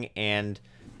huge thing, and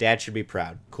Dad should be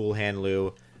proud. Cool Hand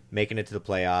Lou making it to the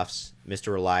playoffs,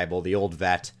 Mr. Reliable, the old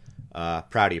vet.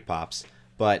 Proud of you, Pops.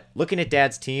 But looking at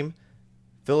Dad's team,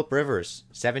 Phillip Rivers,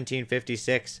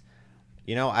 1756.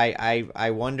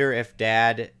 I wonder if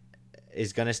Dad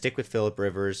is going to stick with Phillip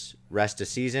Rivers rest of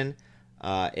season.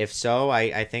 If so,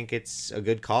 I think it's a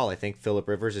good call. I think Phillip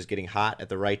Rivers is getting hot at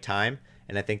the right time,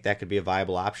 and I think that could be a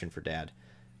viable option for Dad.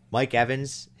 Mike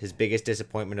Evans, his biggest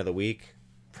disappointment of the week,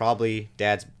 probably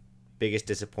Dad's biggest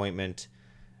disappointment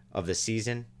of the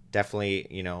season. Definitely,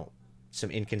 some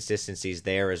inconsistencies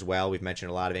there as well. We've mentioned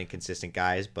a lot of inconsistent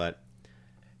guys, but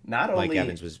Mike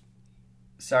Evans was...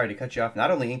 Sorry to cut you off.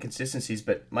 Not only inconsistencies,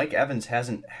 but Mike Evans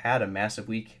hasn't had a massive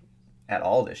week at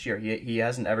all this year. He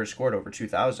hasn't ever scored over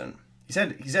 2,000.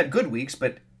 He's had good weeks,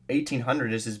 but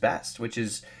 1,800 is his best, which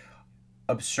is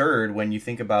absurd when you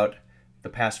think about the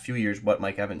past few years what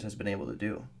Mike Evans has been able to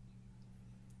do.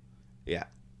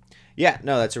 Yeah,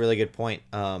 no, that's a really good point.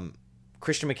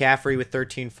 Christian McCaffrey with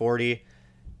 1,340.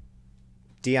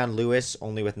 Dion Lewis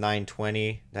only with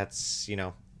 920. That's,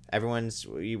 everyone's,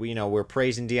 we're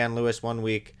praising Dion Lewis one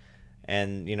week,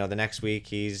 and, the next week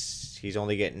he's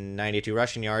only getting 92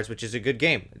 rushing yards, which is a good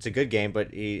game. It's a good game,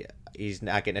 but he's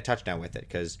not getting a touchdown with it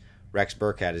because Rex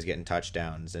Burkhead is getting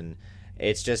touchdowns, and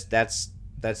it's just that's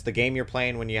That's the game you're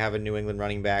playing when you have a New England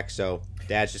running back. So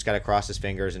Dad's just got to cross his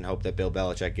fingers and hope that Bill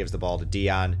Belichick gives the ball to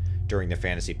Dion during the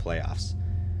fantasy playoffs.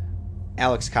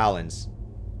 Alex Collins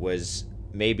was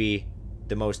maybe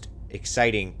the most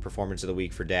exciting performance of the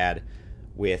week for Dad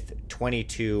with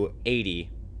 2280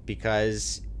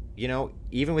 because,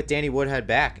 even with Danny Woodhead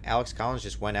back, Alex Collins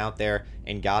just went out there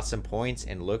and got some points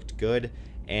and looked good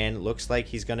and looks like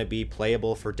he's going to be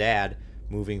playable for Dad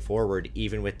moving forward,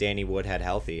 even with Danny Woodhead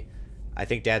healthy. I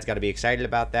think Dad's got to be excited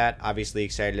about that. Obviously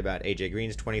excited about AJ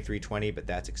Green's 23-20, but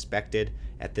that's expected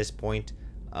at this point.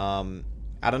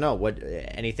 I don't know.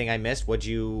 Anything I missed? What'd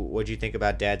you think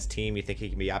about Dad's team? You think he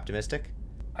can be optimistic?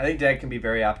 I think Dad can be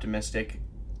very optimistic.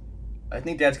 I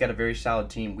think Dad's got a very solid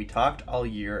team. We talked all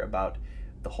year about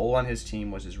the hole on his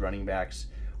team was his running backs.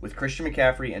 With Christian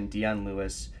McCaffrey and Dion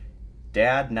Lewis,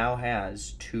 Dad now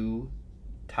has 2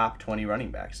 top 20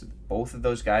 running backs. Both of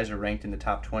those guys are ranked in the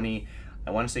top 20.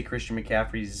 I want to say Christian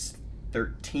McCaffrey's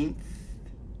 13th,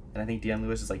 and I think Dion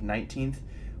Lewis is like 19th.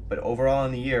 But overall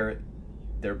in the year,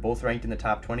 they're both ranked in the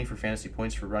top 20 for fantasy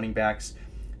points for running backs.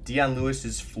 Dion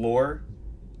Lewis's floor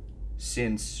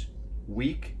since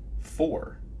week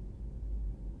 4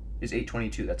 is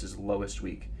 822. That's his lowest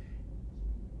week.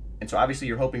 And so obviously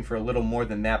you're hoping for a little more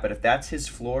than that, but if that's his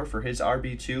floor for his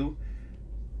RB2,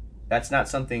 that's not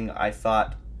something I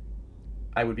thought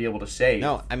I would be able to say.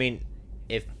 No, I mean,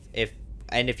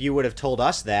 if you would have told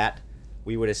us that,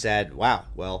 we would have said, wow,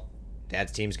 well,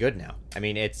 Dad's team's good now. I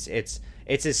mean, it's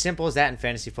as simple as that in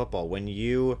fantasy football. When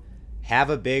you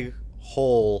have a big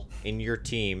hole in your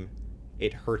team,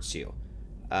 it hurts you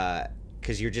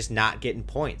because you're just not getting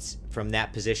points from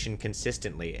that position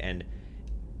consistently. And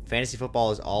fantasy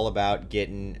football is all about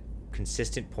getting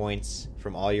consistent points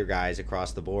from all your guys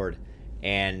across the board.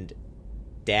 And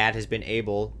Dad has been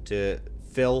able to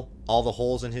fill all the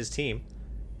holes in his team.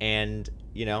 And,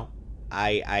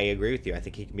 I agree with you. I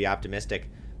think he can be optimistic.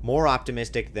 More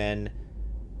optimistic than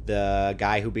the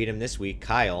guy who beat him this week,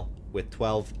 Kyle, with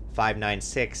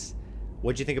 12.596.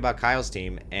 What'd you think about Kyle's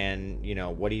team? And,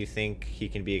 what do you think he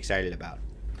can be excited about?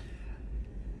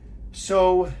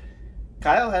 So,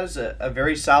 Kyle has a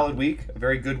very solid week, a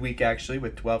very good week actually,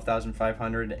 with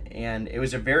 12,500. And it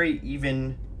was a very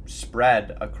even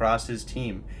spread across his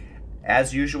team.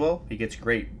 As usual, he gets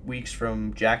great weeks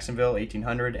from Jacksonville,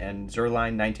 1,800, and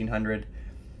Zerline, 1,900.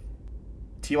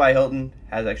 T.Y. Hilton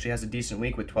has a decent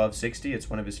week with 1,260. It's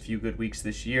one of his few good weeks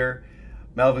this year.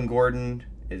 Melvin Gordon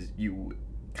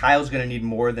Kyle's going to need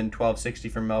more than 1,260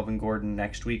 from Melvin Gordon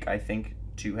next week, I think,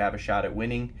 to have a shot at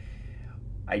winning.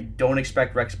 I don't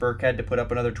expect Rex Burkhead to put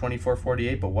up another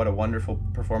 24-48, but what a wonderful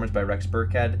performance by Rex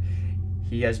Burkhead.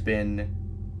 He has been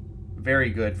very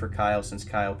good for Kyle since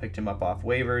Kyle picked him up off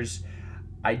waivers.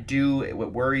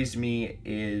 What worries me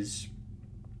is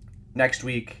next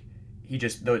week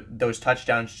those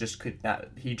touchdowns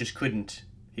he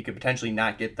could potentially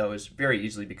not get those very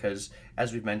easily because,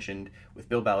 as we've mentioned, with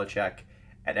Bill Belichick,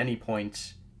 at any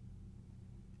point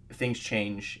things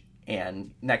change,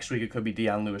 and next week it could be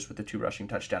Dion Lewis with the 2 rushing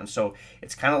touchdowns. So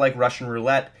it's kind of like Russian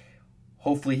roulette.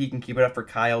 Hopefully he can keep it up for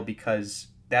Kyle because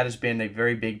that has been a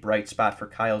very big bright spot for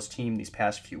Kyle's team these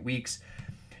past few weeks.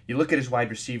 You look at his wide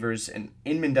receivers, and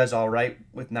Inman does all right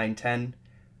with 910,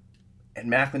 and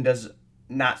Macklin does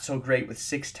not so great with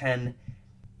 610.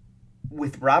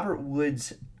 With Robert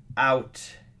Woods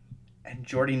out and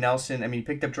Jordy Nelson, he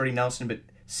picked up Jordy Nelson, but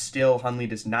still Hundley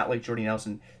does not like Jordy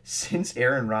Nelson. Since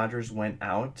Aaron Rodgers went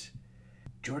out,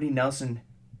 Jordy Nelson,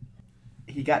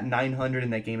 he got 900 in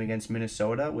that game against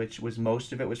Minnesota, which was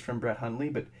most of it was from Brett Hundley,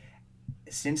 but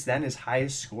since then his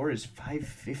highest score is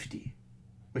 550.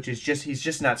 Which is he's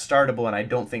just not startable, and I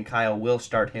don't think Kyle will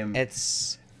start him.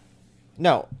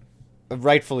 No,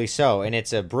 rightfully so, and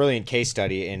it's a brilliant case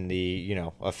study in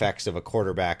the, effects of a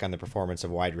quarterback on the performance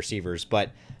of wide receivers.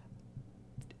 But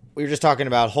we were just talking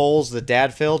about holes that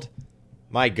Dad filled.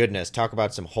 My goodness, talk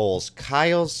about some holes.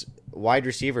 Kyle's wide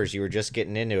receivers, you were just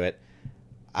getting into it.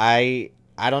 I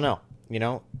don't know.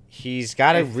 He's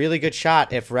got a really good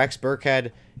shot if Rex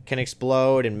Burkhead can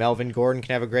explode and Melvin Gordon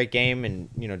can have a great game and,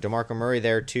 DeMarco Murray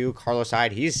there too. Carlos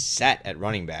Hyde, he's set at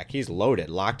running back. He's loaded,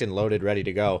 locked and loaded, ready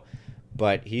to go.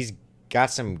 But he's got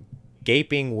some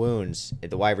gaping wounds at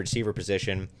the wide receiver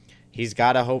position. He's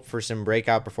got to hope for some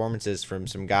breakout performances from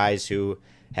some guys who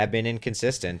have been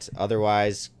inconsistent.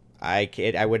 Otherwise,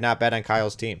 I would not bet on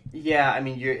Kyle's team. Yeah,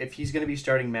 if he's going to be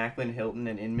starting Macklin, Hilton,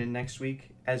 and Inman next week,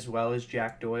 as well as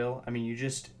Jack Doyle,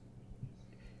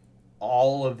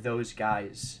 all of those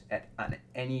guys on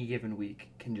any given week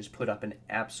can just put up an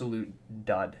absolute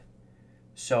dud.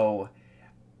 So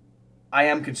I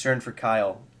am concerned for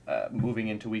Kyle moving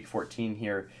into week 14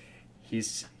 here.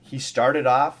 He started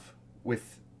off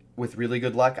with really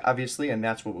good luck, obviously, and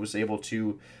that's what was able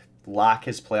to lock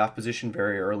his playoff position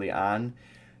very early on.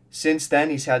 Since then,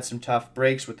 he's had some tough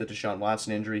breaks with the Deshaun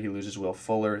Watson injury. He loses Will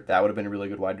Fuller. That would have been a really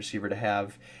good wide receiver to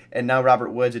have. And now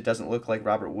Robert Woods, it doesn't look like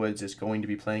Robert Woods is going to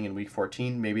be playing in Week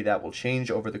 14. Maybe that will change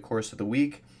over the course of the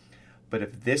week. But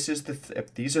if these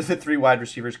are the three wide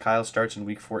receivers Kyle starts in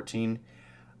Week 14,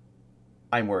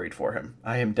 I'm worried for him.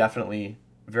 I am definitely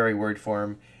very worried for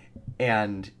him.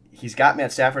 And he's got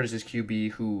Matt Stafford as his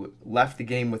QB, who left the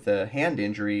game with a hand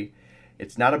injury.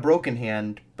 It's not a broken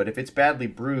hand, but if it's badly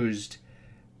bruised,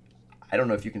 I don't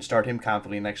know if you can start him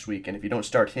confidently next week. And if you don't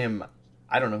start him,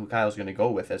 I don't know who Kyle's going to go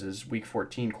with as his Week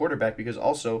 14 quarterback, because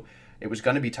also it was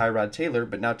going to be Tyrod Taylor,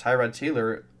 but now Tyrod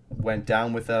Taylor went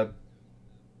down with a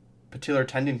patellar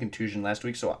tendon contusion last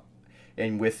week.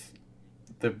 And with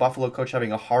the Buffalo coach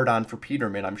having a hard-on for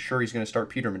Peterman, I'm sure he's going to start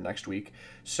Peterman next week.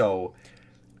 So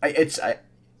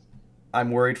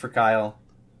I'm worried for Kyle.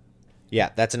 Yeah,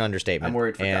 that's an understatement. I'm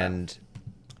worried for Kyle. And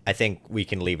I think we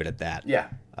can leave it at that. Yeah.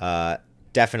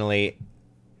 Definitely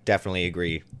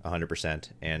agree 100%.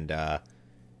 And,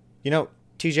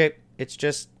 TJ,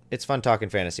 it's fun talking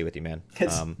fantasy with you, man.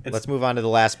 Let's move on to the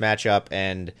last matchup.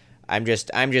 And I'm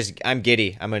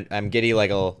giddy. I'm giddy like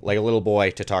a little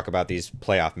boy to talk about these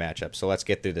playoff matchups. So let's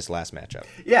get through this last matchup.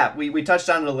 Yeah, we touched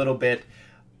on it a little bit.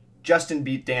 Justin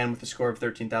beat Dan with a score of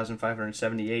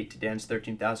 13,578 to Dan's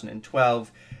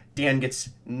 13,012. Dan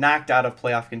gets knocked out of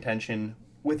playoff contention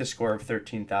with a score of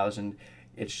 13,000.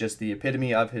 It's just the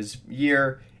epitome of his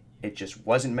year. It just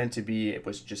wasn't meant to be. It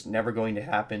was just never going to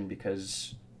happen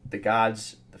because the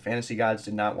fantasy gods,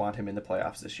 did not want him in the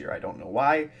playoffs this year. I don't know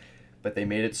why, but they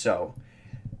made it so.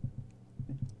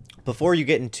 Before you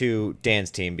get into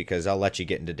Dan's team, because I'll let you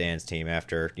get into Dan's team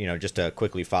after, just to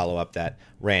quickly follow up that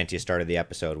rant you started the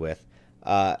episode with.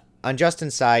 On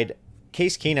Justin's side,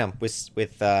 Case Keenum with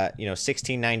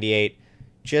 1698.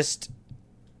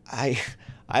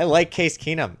 I like Case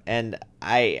Keenum, and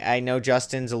I know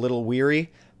Justin's a little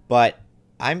weary, but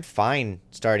I'm fine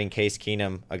starting Case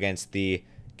Keenum against the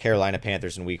Carolina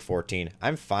Panthers in Week 14.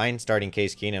 I'm fine starting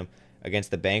Case Keenum against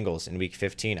the Bengals in Week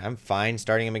 15. I'm fine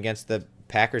starting him against the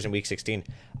Packers in Week 16.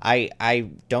 I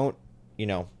don't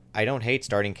hate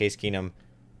starting Case Keenum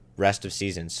rest of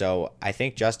season. So I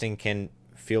think Justin can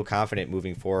feel confident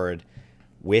moving forward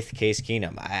with Case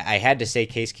Keenum. I had to say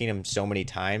Case Keenum so many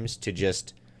times to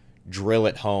just drill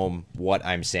it home what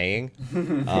I'm saying.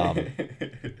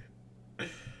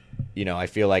 I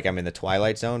feel like I'm in the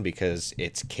Twilight Zone because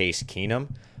it's Case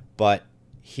Keenum, but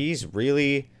he's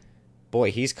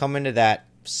come into that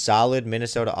solid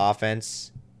Minnesota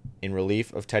offense in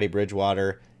relief of Teddy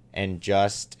Bridgewater and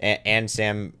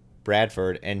Sam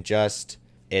Bradford, and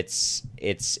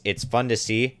it's fun to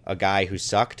see a guy who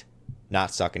sucked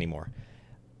not suck anymore.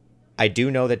 I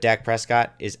do know that Dak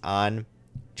Prescott is on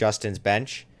Justin's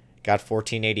bench, got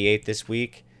 1488 this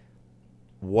week.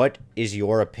 What is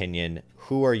your opinion?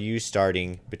 Who are you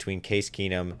starting between Case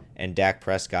Keenum and Dak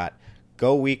Prescott?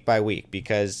 Go week by week,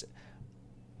 because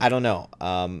I don't know.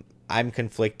 I'm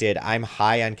conflicted. I'm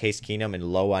high on Case Keenum and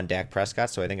low on Dak Prescott,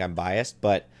 so I think I'm biased,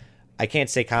 but I can't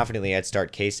say confidently I'd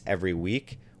start Case every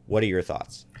week. What are your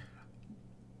thoughts?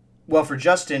 Well, for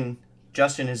Justin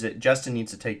needs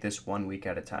to take this 1 week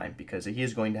at a time, because he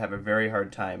is going to have a very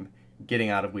hard time getting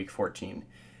out of Week 14.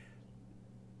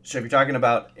 So if you're talking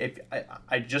about,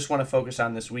 I just want to focus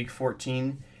on this Week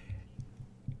 14.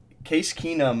 Case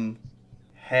Keenum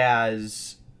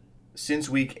has, since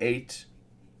Week 8,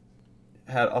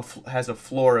 has a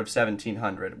floor of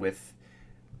 1,700 with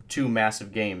two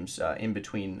massive games in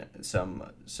between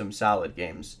some solid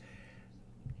games.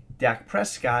 Dak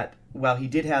Prescott, while he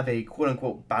did have a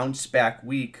quote-unquote bounce-back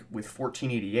week with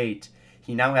 1488,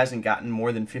 he now hasn't gotten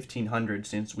more than 1,500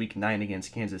 since Week 9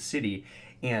 against Kansas City,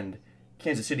 and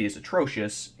Kansas City is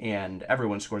atrocious, and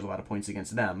everyone scores a lot of points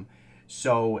against them.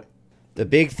 So the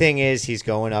big thing is he's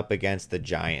going up against the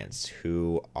Giants,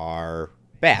 who are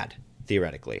bad,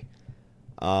 theoretically.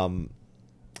 I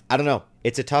don't know.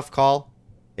 It's a tough call.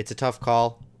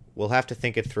 We'll have to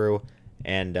think it through.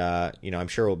 And, I'm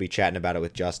sure we'll be chatting about it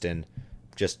with Justin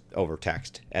just over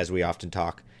text, as we often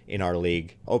talk in our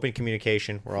league. Open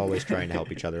communication. We're always trying to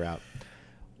help each other out.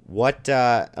 What,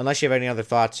 unless you have any other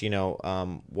thoughts,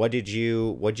 what did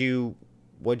you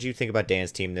think about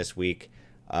Dan's team this week?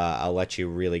 I'll let you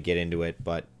really get into it,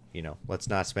 but, let's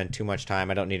not spend too much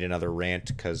time. I don't need another rant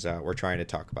because we're trying to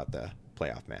talk about the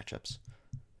playoff matchups.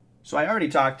 So I already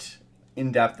talked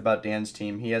in depth about Dan's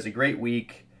team. He has a great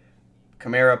week.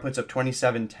 Kamara puts up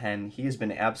 27-10. He has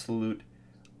been absolute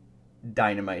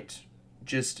dynamite.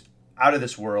 Just out of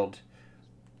this world.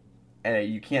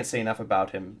 You can't say enough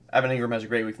about him. Evan Ingram has a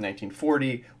great week in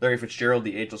 1940. Larry Fitzgerald,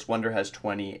 the ageless wonder, has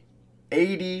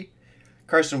 2080.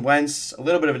 Carson Wentz, a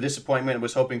little bit of a disappointment.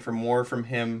 Was hoping for more from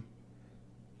him.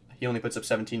 He only puts up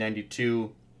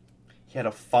 1792. He had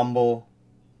a fumble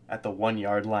at the 1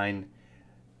 yard line.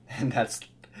 And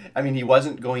he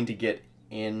wasn't going to get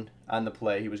in on the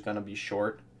play. He was going to be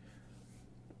short.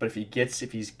 But you're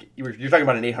talking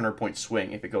about an 800-point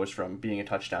swing if it goes from being a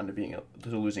touchdown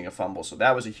to losing a fumble. So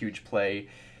that was a huge play.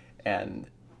 And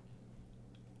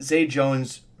Zay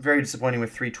Jones, very disappointing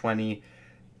with 320.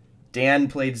 Dan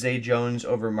played Zay Jones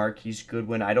over Marquise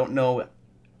Goodwin. I don't know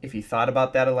if he thought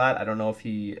about that a lot. I don't know if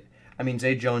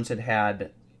Zay Jones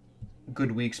had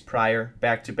good weeks prior,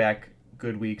 back-to-back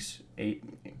good weeks,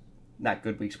 not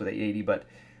good weeks with 880, but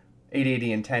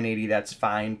 880 and 1080, that's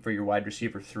fine for your wide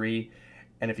receiver 3.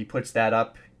 And if he puts that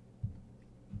up,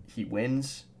 he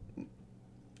wins.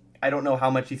 I don't know how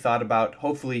much he thought about.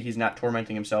 Hopefully he's not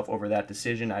tormenting himself over that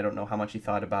decision. I don't know how much he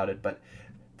thought about it, but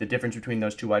the difference between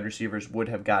those two wide receivers would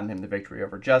have gotten him the victory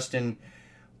over Justin.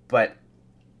 But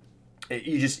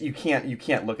you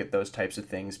can't look at those types of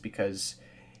things because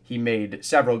he made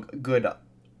several good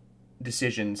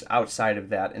decisions outside of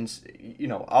that, and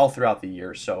all throughout the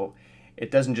year. So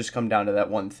it doesn't just come down to that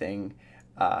one thing.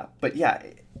 But yeah,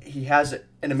 he has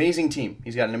an amazing team.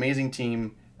 He's got an amazing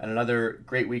team, and another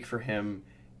great week for him,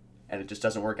 and it just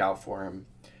doesn't work out for him.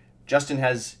 Justin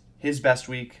has his best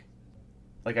week,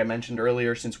 like I mentioned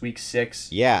earlier, since week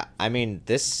 6. Yeah,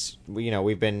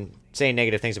 we've been saying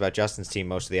negative things about Justin's team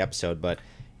most of the episode, but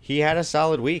he had a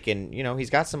solid week, and,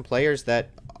 he's got some players that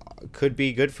could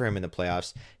be good for him in the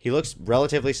playoffs. He looks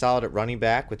relatively solid at running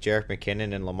back with Jerick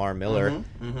McKinnon and Lamar Miller.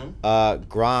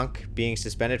 Gronk being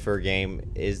suspended for a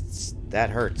game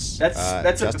hurts.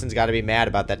 Justin's got to be mad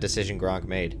about that decision Gronk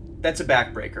made. That's a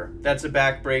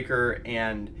backbreaker,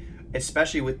 and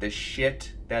especially with the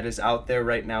shit that is out there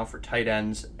right now for tight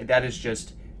ends, that is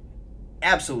just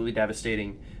absolutely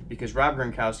devastating because Rob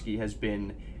Gronkowski has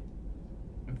been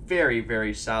very,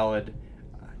 very solid.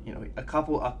 A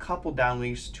couple down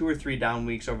weeks, 2 or 3 down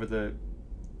weeks over the,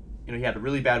 he had a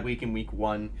really bad week in week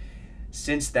 1.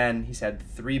 Since then, he's had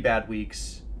 3 bad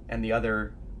weeks, and the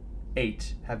other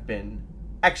 8 have been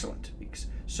excellent weeks.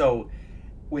 So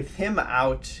with him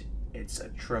out, it's a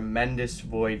tremendous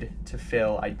void to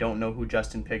fill. I don't know who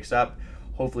Justin picks up.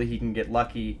 Hopefully he can get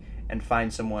lucky and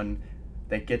find someone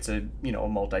that gets a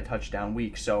multi-touchdown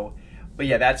week. So, but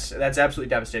yeah, that's absolutely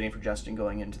devastating for Justin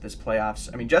going into this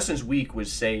playoffs. Justin's week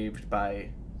was saved by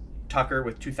Tucker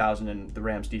with 2,000 and the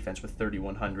Rams defense with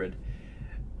 3,100.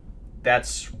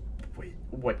 That's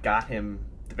what got him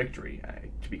the victory.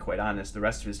 To be quite honest, the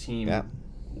rest of his team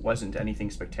wasn't anything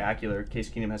spectacular. Case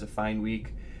Keenum has a fine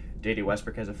week. Dede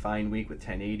Westbrook has a fine week with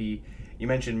 1080. You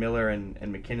mentioned Miller and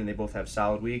McKinnon. They both have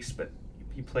solid weeks, but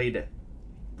he played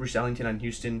Bruce Ellington on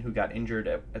Houston, who got injured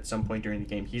at some point during the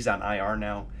game. He's on IR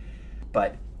now.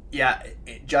 But, yeah,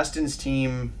 Justin's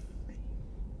team,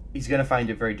 he's going to find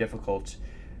it very difficult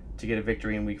to get a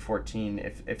victory in Week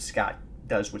 14 if Scott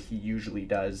does what he usually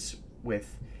does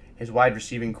with his wide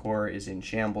receiving core is in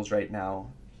shambles right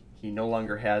now. He no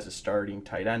longer has a starting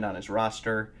tight end on his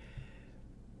roster.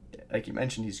 Like you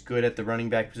mentioned, he's good at the running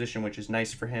back position, which is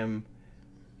nice for him.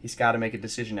 He's got to make a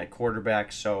decision at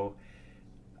quarterback. So,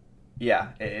 yeah,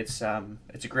 it's a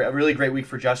really great week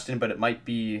for Justin, but it might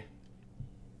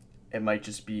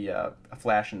just be a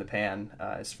flash in the pan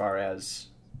as far as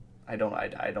I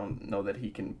don't know that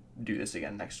he can do this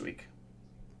again next week.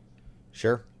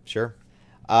 Sure.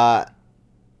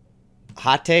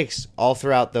 Hot takes all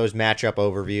throughout those matchup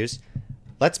overviews.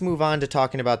 Let's move on to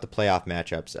talking about the playoff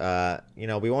matchups.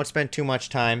 We won't spend too much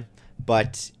time,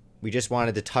 but we just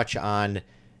wanted to touch on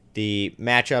the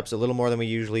matchups a little more than we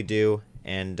usually do,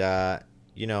 and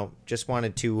just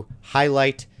wanted to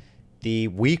highlight the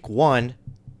week 14,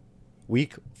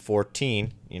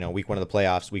 week 1 of the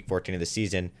playoffs, week 14 of the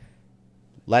season.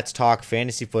 Let's talk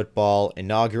fantasy football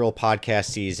inaugural podcast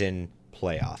season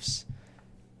playoffs.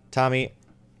 Tommy,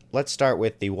 let's start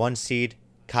with the 1 seed,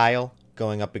 Kyle,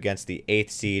 going up against the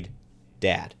 8th seed,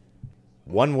 Dad.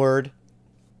 One word,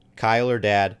 Kyle or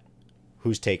Dad,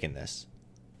 who's taking this?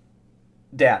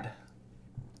 Dad.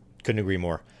 Couldn't agree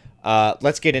more.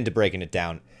 Let's get into breaking it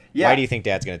down. Yeah. Why do you think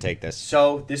Dad's going to take this?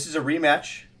 So this is a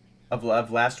rematch of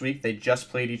last week. They just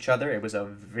played each other. It was a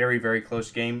very, very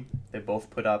close game. They both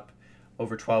put up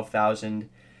over 12,000.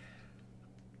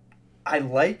 I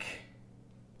like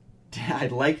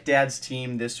Dad's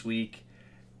team this week.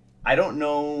 I don't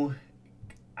know.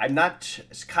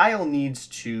 Kyle needs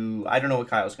to. I don't know what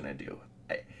Kyle's going to do.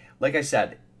 Like I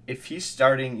said, if he's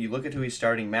starting, you look at who he's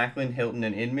starting: Macklin, Hilton,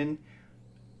 and Inman.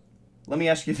 Let me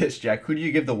ask you this, Jack. Who do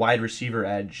you give the wide receiver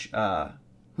edge?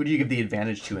 Who do you give the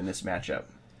advantage to in this matchup?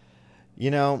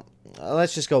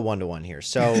 Let's just go 1-1 here.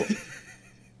 So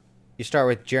you start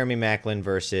with Jeremy Maclin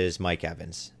versus Mike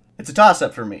Evans. It's a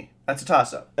toss-up for me. That's a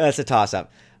toss-up. That's a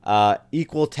toss-up.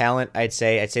 Equal talent, I'd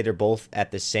say. I'd say they're both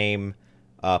at the same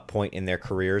point in their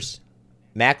careers.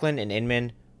 Maclin and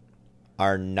Inman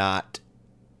are not,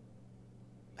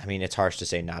 I mean, it's harsh to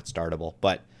say not startable,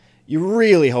 but you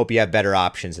really hope you have better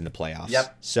options in the playoffs.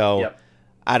 Yep. So,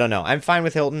 I don't know. I'm fine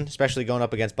with Hilton, especially going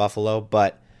up against Buffalo,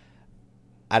 but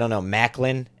I don't know.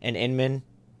 Maclin and Inman.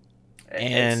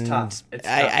 And it's tough. It's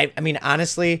tough. I mean,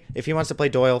 honestly, if he wants to play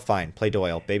Doyle, fine. Play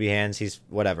Doyle. Baby hands, he's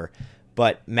whatever.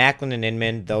 But Maclin and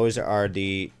Inman, those are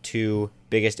the two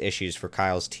biggest issues for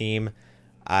Kyle's team.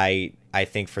 I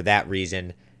think for that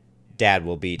reason, Dad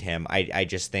will beat him. I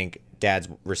just think Dad's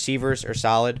receivers are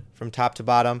solid from top to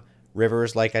bottom.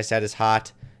 Rivers, like I said, is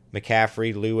hot.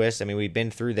 McCaffrey, Lewis. I mean, we've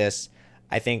been through this.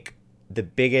 I think the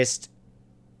biggest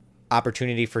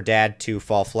opportunity for Dad to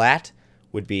fall flat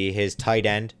would be his tight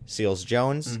end, Seals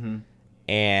Jones. Mm-hmm.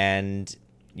 And,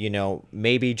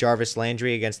 maybe Jarvis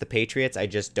Landry against the Patriots. I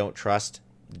just don't trust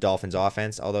the Dolphins'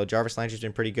 offense, although Jarvis Landry's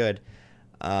been pretty good.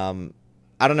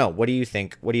 I don't know. What do you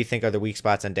think? What do you think are the weak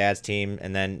spots on Dad's team?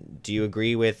 And then do you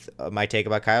agree with my take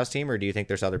about Kyle's team, or do you think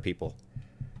there's other people?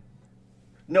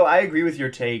 No, I agree with your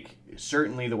take.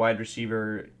 Certainly the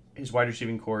his wide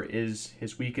receiving core is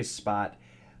his weakest spot.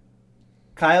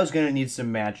 Kyle's going to need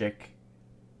some magic.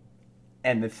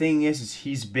 And the thing is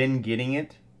he's been getting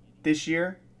it this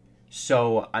year.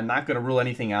 So I'm not going to rule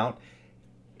anything out.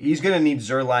 He's going to need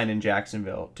Zuerlein in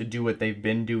Jacksonville to do what they've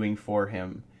been doing for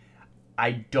him.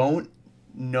 I don't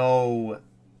know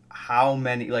how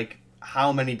many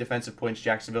defensive points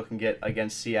Jacksonville can get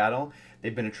against Seattle.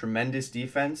 They've been a tremendous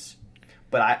defense.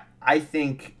 But I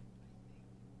think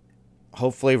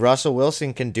hopefully Russell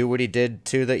Wilson can do what he did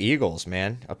to the Eagles,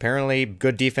 man. Apparently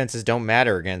good defenses don't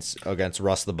matter against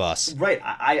Russ the Bus. Right.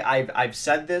 I've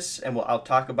said this, and I'll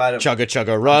talk about it. Chugga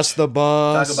chugga Russ the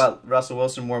Bus. Talk about Russell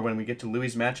Wilson more when we get to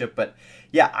Louis' matchup. But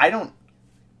yeah,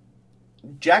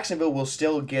 Jacksonville will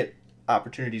still get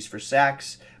opportunities for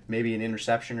sacks, maybe an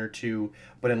interception or two,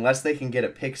 but unless they can get a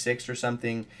pick six or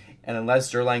something, and unless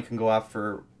Zuerlein can go off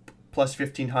for plus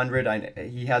 1,500,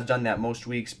 he has done that most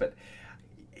weeks, but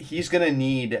he's going to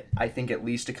need, I think, at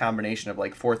least a combination of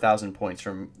like 4,000 points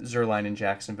from Zuerlein in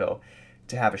Jacksonville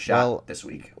to have a shot this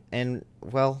week. And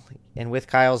with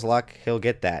Kyle's luck, he'll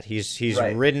get that. He's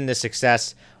right. Ridden the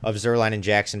success of Zuerlein in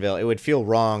Jacksonville. It would feel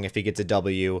wrong if he gets a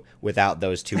W without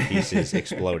those two pieces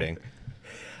exploding.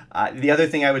 The other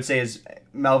thing I would say is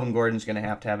Melvin Gordon's going to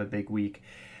have a big week.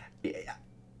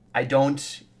 I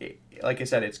don't, like I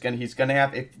said, he's going to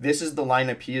have, if this is the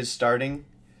lineup he is starting,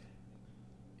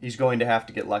 he's going to have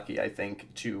to get lucky, I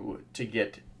think, to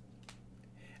get,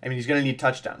 I mean, he's going to need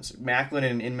touchdowns. Maclin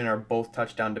and Inman are both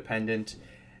touchdown dependent.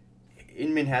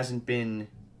 Inman hasn't been,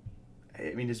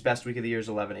 I mean, his best week of the year is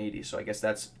 1180, so I guess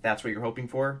that's what you're hoping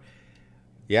for.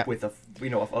 Yeah. With a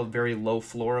very low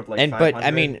floor of like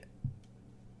 500.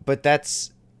 But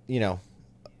that's,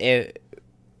 it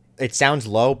sounds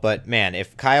low, but man,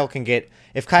 if Kyle can get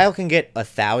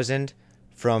 1,000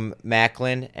 from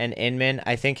Maclin and Inman,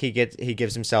 I think he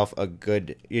gives himself a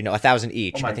good, 1,000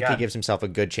 each. I think he gives himself a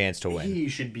good chance to win. He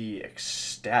should be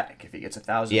ecstatic if he gets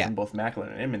 1,000 from both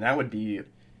Maclin and Inman. That would be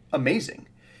amazing.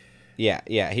 Yeah.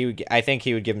 I think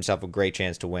he would give himself a great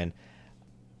chance to win.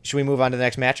 Should we move on to the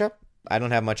next matchup? I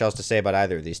don't have much else to say about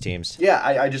either of these teams. Yeah,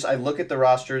 I look at the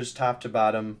rosters top to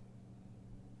bottom,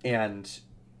 and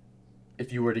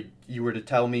if you were to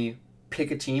tell me pick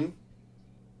a team,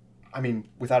 I mean,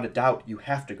 without a doubt, you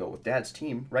have to go with Dad's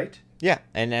team, right? Yeah,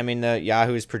 and I mean the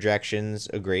Yahoo's projections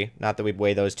agree. Not that we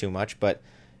weigh those too much, but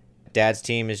Dad's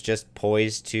team is just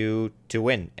poised to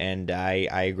win, and I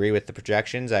agree with the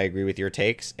projections. I agree with your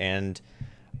takes, and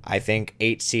I think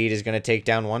 8 seed is going to take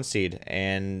down 1 seed,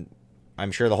 and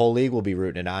I'm sure the whole league will be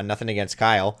rooting it on. Nothing against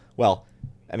Kyle. Well,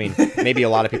 I mean, maybe a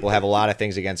lot of people have a lot of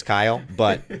things against Kyle,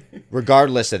 but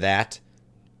regardless of that,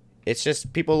 it's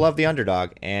just people love the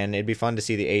underdog, and it'd be fun to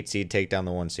see the 8 seed take down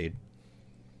the 1 seed.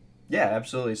 Yeah,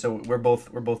 absolutely. So we're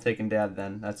both taking Dad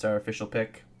then. That's our official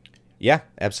pick. Yeah,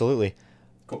 absolutely.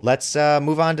 Cool. Let's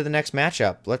move on to the next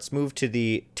matchup. Let's move to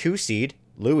the 2 seed,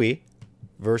 Louis,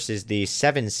 versus the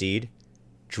 7 seed,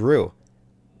 Drew.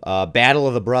 Battle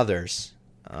of the brothers.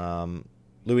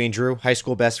 Louis and Drew, high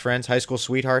school best friends, high school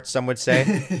sweethearts, some would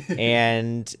say.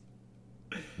 And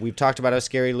we've talked about how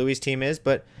scary Louis' team is,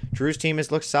 but Drew's team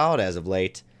has looked solid as of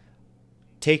late.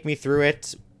 Take me through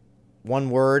it.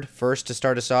 One word first to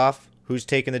start us off. Who's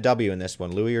taking the W in this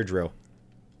one, Louis or Drew?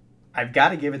 I've got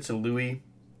to give it to Louis.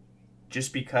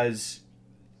 just because.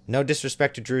 No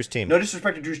disrespect to Drew's team. No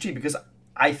disrespect to Drew's team, because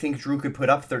I think Drew could put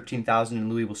up 13,000 and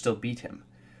Louis will still beat him.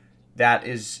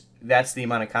 That's the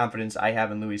amount of confidence I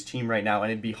have in Louis' team right now,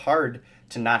 and it'd be hard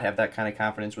to not have that kind of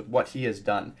confidence with what he has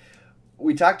done.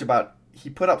 We talked about he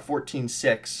put up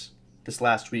 14-6 this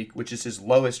last week, which is his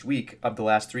lowest week of the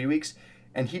last 3 weeks,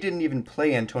 and he didn't even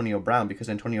play Antonio Brown because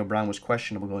Antonio Brown was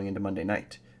questionable going into Monday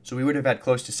night. So we would have had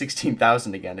close to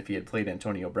 16,000 again if he had played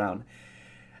Antonio Brown.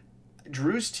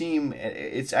 Drew's team,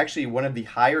 it's actually one of the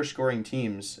higher scoring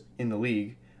teams in the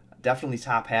league, definitely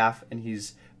top half, and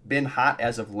he's been hot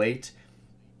as of late.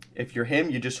 If you're him,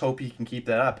 you just hope he can keep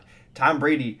that up. Tom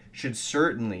Brady should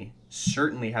certainly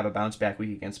have a bounce back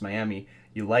week against Miami.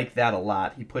 You like that a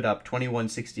lot. He put up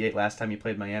 21-68 last time he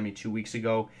played Miami 2 weeks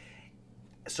ago.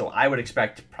 So I would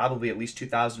expect probably at least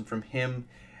 2,000 from him.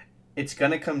 It's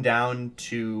going to come down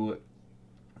to,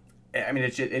 I mean,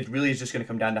 it really is just going to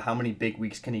come down to how many big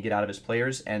weeks can he get out of his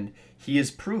players, and he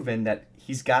has proven that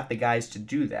he's got the guys to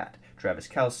do that. Travis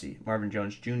Kelce, Marvin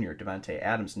Jones Jr., Devontae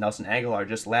Adams, Nelson Aguilar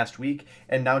just last week,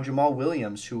 and now Jamal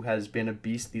Williams, who has been a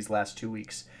beast these last 2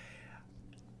 weeks.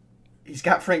 He's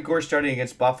got Frank Gore starting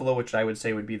against Buffalo, which I would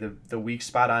say would be the weak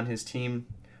spot on his team.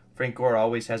 Frank Gore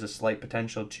always has a slight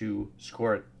potential to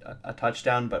score a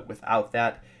touchdown, but without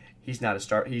that, he's not a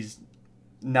start. He's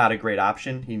not a great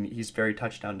option. He's very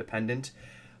touchdown dependent.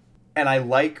 And I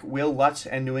like Will Lutz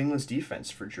and New England's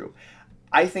defense for Drew.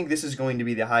 I think this is going to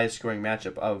be the highest scoring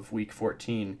matchup of Week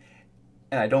 14,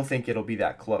 and I don't think it'll be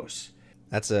that close.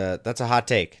 That's a hot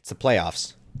take. It's the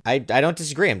playoffs. I don't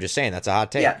disagree. I'm just saying that's a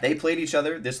hot take. Yeah, they played each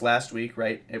other this last week,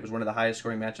 right? It was one of the highest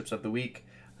scoring matchups of the week.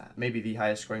 Maybe the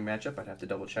highest scoring matchup. I'd have to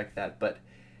double check that. But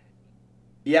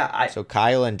yeah, So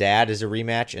Kyle and Dad is a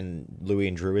rematch, and Louis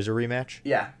and Drew is a rematch?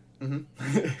 Yeah.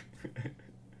 Mm-hmm.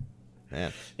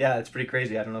 Man. Yeah, it's pretty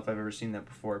crazy. I don't know if I've ever seen that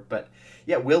before. But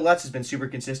yeah, Will Lutz has been super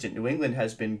consistent. New England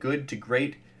has been good to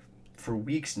great for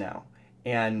weeks now.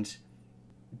 And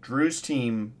Drew's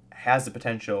team has the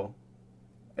potential,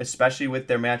 especially with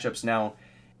their matchups now.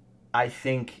 I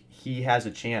think he has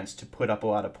a chance to put up a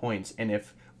lot of points. And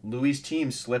if Louis'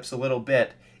 team slips a little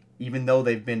bit, even though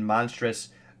they've been monstrous,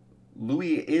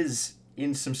 Louis is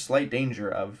in some slight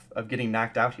danger of getting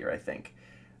knocked out here, I think.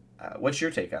 What's your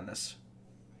take on this?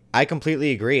 I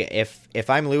completely agree. If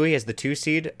I'm Louis as the 2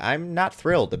 seed, I'm not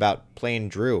thrilled about playing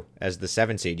Drew as the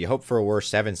 7 seed. You hope for a worse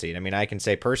 7 seed. I mean, I can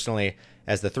say personally,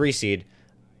 as the 3 seed,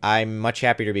 I'm much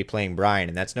happier to be playing Brian,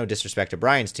 and that's no disrespect to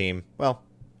Brian's team. Well,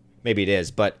 maybe it is,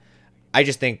 but I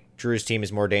just think Drew's team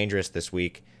is more dangerous this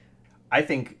week. I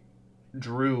think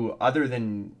Drew, other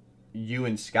than you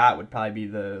and Scott, would probably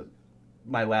be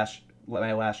my last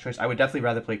choice. I would definitely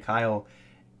rather play Kyle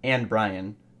and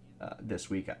Brian this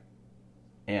week.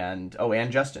 And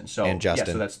Justin. Yeah,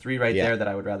 so that's 3 there that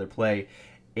I would rather play.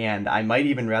 And I might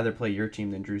even rather play your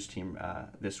team than Drew's team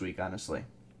this week, honestly.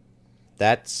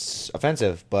 That's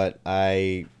offensive, but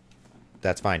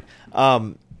that's fine.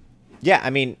 Yeah, I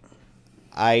mean,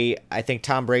 I think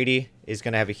Tom Brady is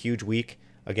going to have a huge week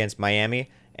against Miami,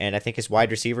 and I think his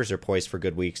wide receivers are poised for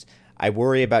good weeks. I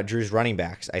worry about Drew's running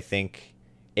backs. I think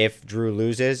if Drew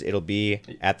loses, it'll be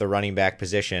at the running back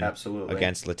position. Absolutely.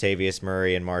 Against Latavius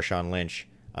Murray and Marshawn Lynch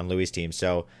on Louis' team.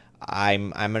 So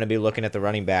I'm going to be looking at the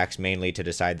running backs mainly to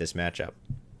decide this matchup.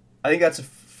 I think that's a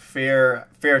fair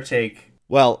take.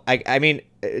 Well, I mean,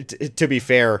 to be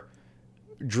fair,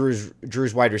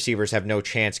 Drew's wide receivers have no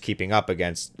chance keeping up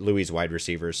against Louis' wide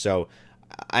receivers. So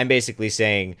I'm basically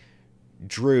saying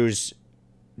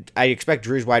I expect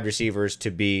Drew's wide receivers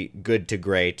to be good to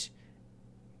great,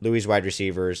 Louis' wide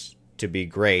receivers to be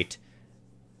great,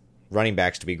 running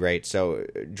backs to be great. So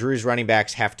Drew's running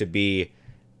backs have to be,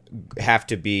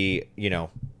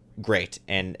 great.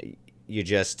 And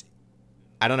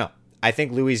I don't know. I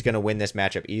think Louis is going to win this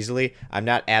matchup easily. I'm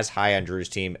not as high on Drew's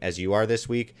team as you are this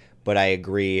week, but I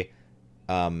agree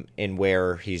in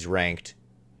where he's ranked,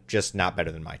 just not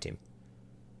better than my team.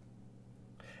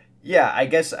 Yeah, I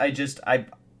guess it's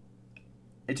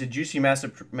a juicy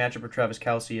matchup for Travis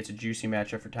Kelce. It's a juicy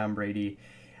matchup for Tom Brady.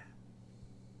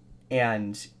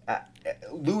 And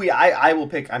Louis,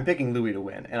 I'm picking Louis to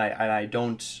win, and I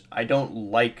don't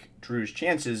like Drew's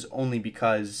chances only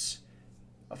because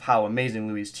of how amazing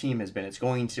Louis' team has been. It's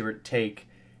going to take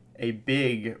a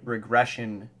big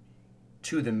regression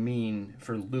to the mean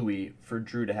for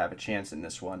Drew to have a chance in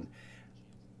this one.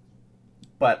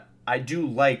 But I do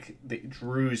like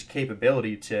Drew's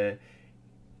capability to,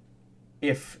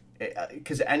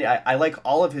 because I like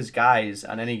all of his guys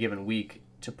on any given week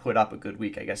to put up a good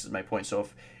week, I guess is my point. So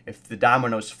if the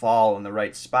dominoes fall in the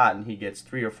right spot and he gets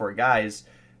 3 or 4 guys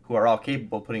who are all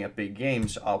capable of putting up big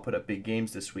games, I'll put up big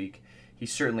games this week. He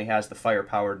certainly has the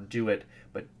firepower to do it,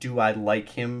 but do I like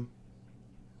him?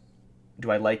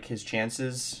 Do I like his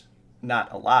chances?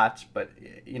 Not a lot, but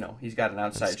he's got an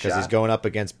outside shot. Because he's going up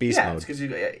against beast mode. Because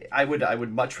I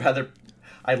would much rather.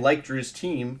 I like Drew's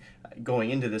team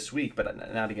going into this week,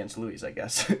 but not against Louis, I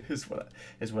guess is what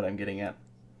I'm getting at.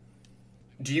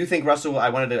 Do you think Russell? I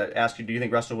wanted to ask you. Do you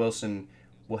think Russell Wilson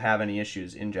will have any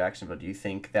issues in Jacksonville? Do you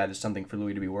think that is something for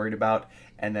Louis to be worried about?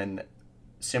 And then,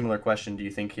 similar question: do you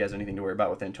think he has anything to worry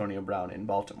about with Antonio Brown in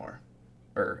Baltimore,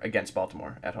 or against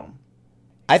Baltimore at home?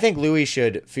 I think Louis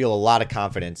should feel a lot of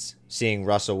confidence seeing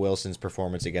Russell Wilson's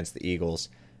performance against the Eagles.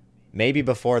 Maybe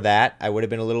before that, I would have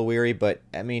been a little weary, but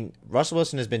I mean, Russell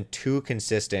Wilson has been too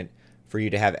consistent for you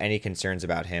to have any concerns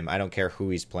about him. I don't care who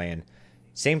he's playing.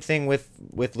 Same thing with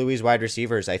Louis' wide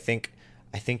receivers. I think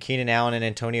Keenan Allen and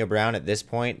Antonio Brown at this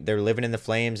point, they're living in the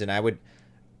flames, and I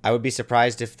would be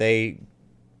surprised if they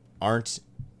aren't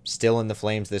still in the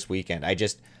flames this weekend. I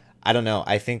don't know.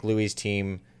 I think Louis'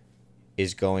 team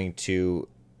is going to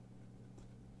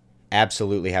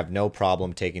absolutely have no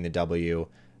problem taking the W.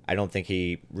 I don't think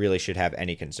he really should have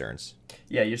any concerns.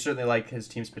 Yeah, you certainly like his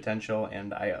team's potential,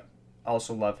 and I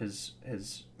also love his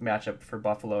matchup for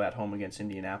Buffalo at home against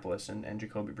Indianapolis and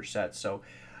Jacoby Brissett. So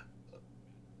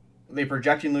they're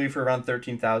projecting Louis for around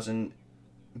 13,000,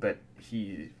 but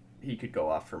he could go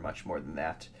off for much more than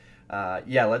that.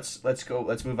 Let's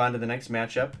move on to the next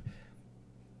matchup.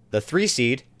 The 3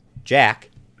 seed, Jack,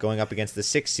 going up against the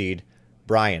 6 seed,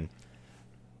 Brian.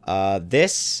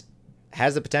 This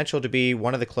has the potential to be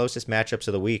one of the closest matchups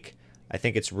of the week. I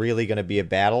think it's really going to be a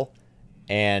battle,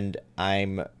 and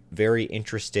I'm very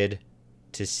interested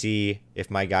to see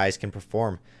if my guys can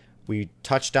perform. We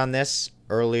touched on this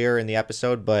earlier in the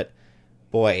episode, but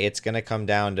boy, it's going to come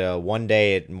down to one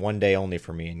day and one day only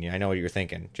for me. And I know what you're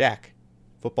thinking. Jack,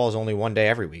 football is only one day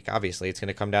every week. Obviously, it's going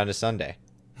to come down to Sunday.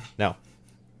 No,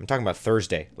 I'm talking about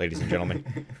Thursday, ladies and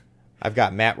gentlemen. I've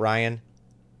got Matt Ryan,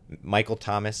 Michael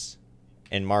Thomas,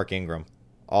 and Mark Ingram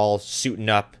all suiting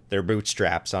up their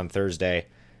bootstraps on Thursday.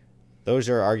 Those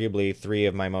are arguably 3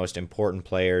 of my most important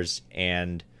players,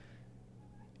 and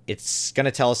it's going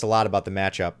to tell us a lot about the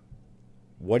matchup.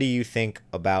 What do you think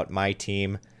about my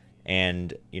team?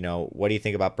 And, what do you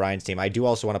think about Brian's team? I do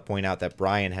also want to point out that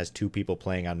Brian has 2 people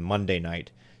playing on Monday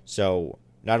night. So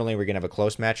not only are we going to have a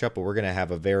close matchup, but we're going to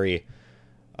have a very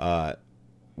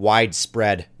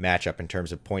widespread matchup in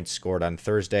terms of points scored on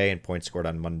Thursday and points scored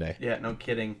on Monday. Yeah, no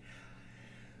kidding.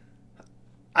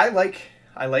 I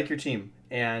like your team,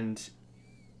 and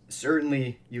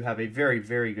certainly you have a very,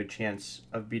 very good chance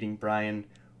of beating Brian.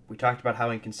 We talked about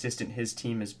how inconsistent his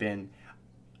team has been.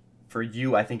 For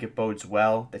you, I think it bodes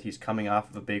well that he's coming off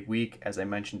of a big week. As I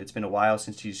mentioned, it's been a while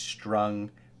since he's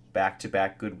strung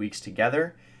back-to-back good weeks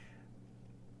together.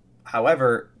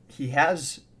 However, he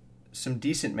has some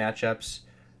decent matchups.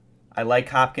 I like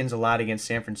Hopkins a lot against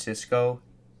San Francisco.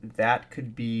 That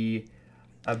could be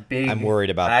I'm worried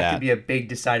about that. That could be a big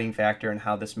deciding factor in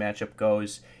how this matchup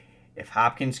goes. If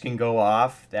Hopkins can go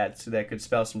off, that could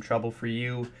spell some trouble for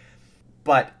you.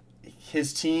 But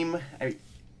his team,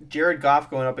 Jared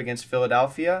Goff going up against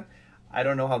Philadelphia, I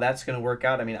don't know how that's going to work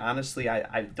out. I mean, honestly,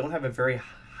 I don't have a very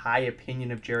high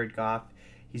opinion of Jared Goff.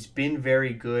 He's been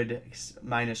very good,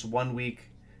 minus 1 week.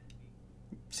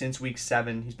 Since week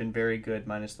 7, he's been very good,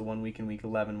 minus the 1 week in week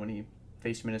 11 when he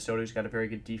faced Minnesota. He's got a very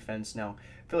good defense. Now,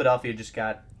 Philadelphia just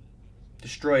got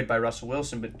destroyed by Russell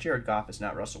Wilson, but Jared Goff is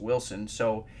not Russell Wilson.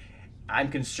 So I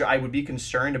would be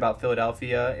concerned about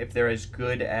Philadelphia if they're as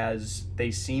good as they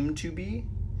seem to be.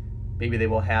 Maybe they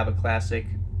will have a classic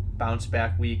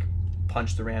bounce-back week,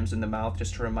 punch the Rams in the mouth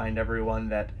just to remind everyone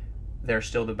that they're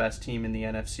still the best team in the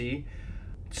NFC.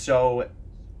 So,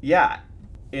 yeah,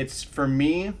 it's for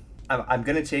me, I'm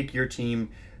going to take your team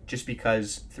just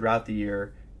because throughout the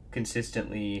year,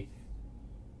 consistently,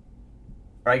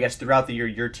 or I guess throughout the year,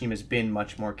 your team has been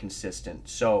much more consistent.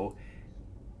 So,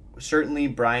 certainly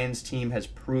Brian's team has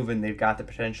proven they've got the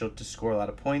potential to score a lot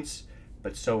of points,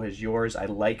 but so has yours. I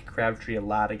like Crabtree a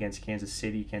lot against Kansas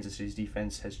City. Kansas City's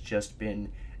defense has just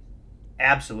been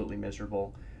absolutely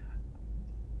miserable.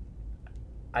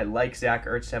 I like Zach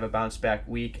Ertz to have a bounce-back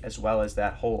week, as well as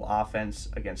that whole offense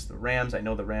against the Rams. I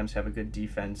know the Rams have a good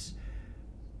defense,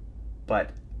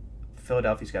 but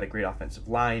Philadelphia's got a great offensive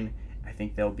line. I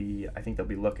think they'll be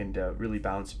looking to really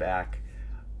bounce back.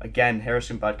 Again,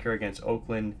 Harrison Butker against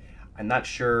Oakland. I'm not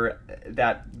sure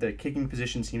that the kicking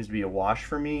position seems to be a wash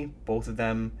for me. Both of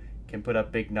them can put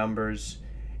up big numbers.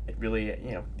 It really,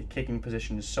 the kicking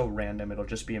position is so random. It'll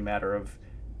just be a matter of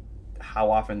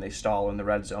how often they stall in the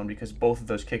red zone, because both of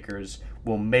those kickers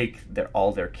will make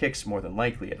all their kicks more than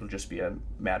likely. It'll just be a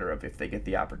matter of if they get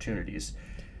the opportunities.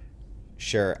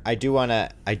 Sure. I do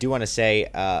wanna say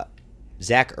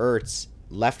Zach Ertz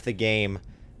left the game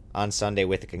on Sunday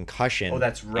with a concussion. Oh,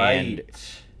 that's right. And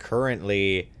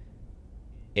currently,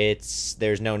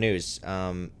 there's no news.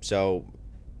 So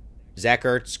Zach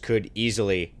Ertz could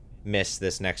easily miss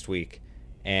this next week,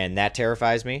 and that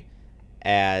terrifies me.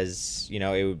 As you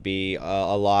know, it would be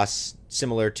a loss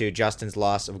similar to Justin's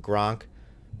loss of Gronk,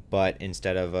 but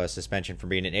instead of a suspension for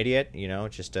being an idiot,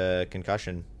 just a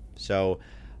concussion. So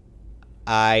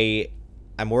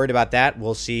I'm worried about that.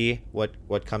 We'll see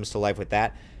what comes to life with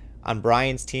that. On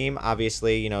Brian's team,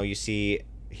 obviously, you see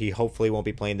he hopefully won't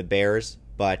be playing the Bears,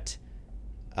 but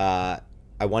I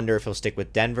wonder if he'll stick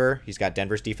with Denver. He's got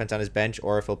Denver's defense on his bench,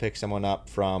 or if he'll pick someone up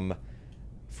from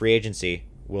free agency.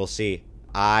 We'll see.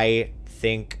 I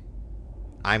think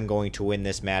I'm going to win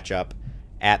this matchup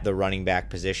at the running back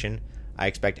position. I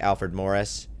expect Alfred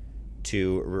Morris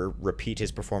to repeat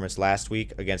his performance last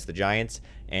week against the Giants,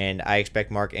 and I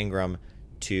expect Mark Ingram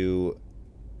to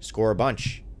score a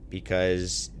bunch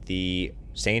because the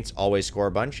Saints always score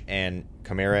a bunch, and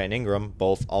Kamara and Ingram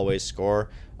both always score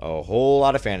a whole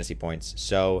lot of fantasy points.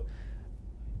 So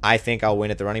I think I'll win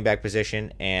at the running back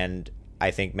position, and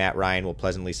I think Matt Ryan will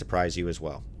pleasantly surprise you as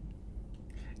well.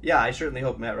 Yeah, I certainly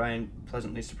hope Matt Ryan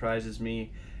pleasantly surprises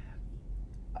me.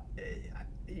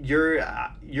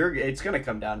 It's going to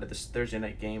come down to this Thursday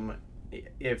night game.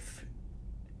 If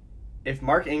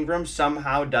Mark Ingram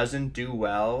somehow doesn't do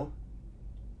well,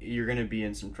 you're going to be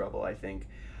in some trouble, I think.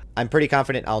 I'm pretty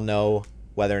confident I'll know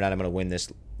whether or not I'm going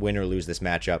to win or lose this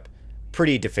matchup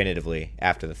pretty definitively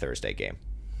after the Thursday game.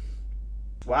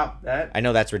 Wow, I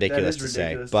know that's ridiculous to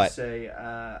say, but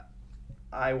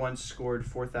I once scored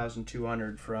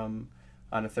 4,200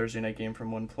 on a Thursday night game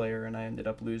from one player, and I ended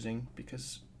up losing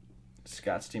because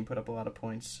Scott's team put up a lot of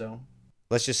points. So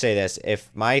let's just say this: if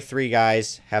my three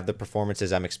guys have the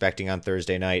performances I'm expecting on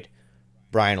Thursday night,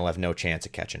 Brian will have no chance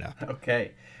of catching up.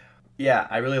 Okay. Yeah,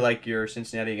 I really like your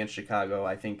Cincinnati against Chicago.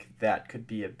 I think that could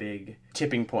be a big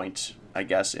tipping point, I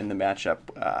guess, in the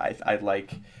matchup. I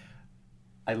like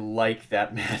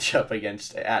that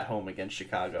matchup at home against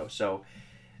Chicago. So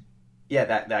yeah,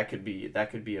 that could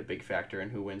be a big factor in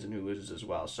who wins and who loses as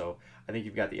well. So I think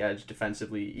you've got the edge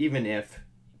defensively, even if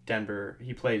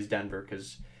he plays Denver,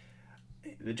 because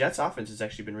the Jets' offense has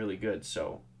actually been really good.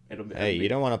 So you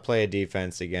don't want to play a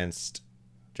defense against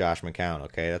Josh McCown,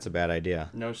 okay? That's a bad idea.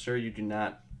 No, sir, you do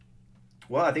not.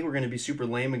 Well, I think we're going to be super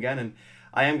lame again, and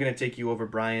I am going to take you over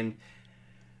Brian.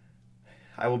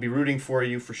 I will be rooting for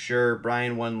you for sure.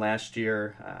 Brian won last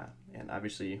year, and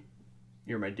obviously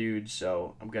you're my dude,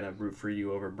 so I'm going to root for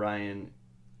you over Brian.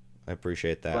 I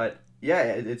appreciate that. But, yeah,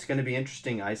 it's going to be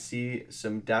interesting. I see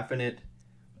some definite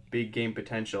big game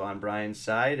potential on Brian's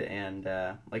side, and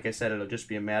like I said, it'll just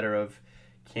be a matter of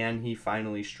can he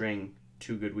finally string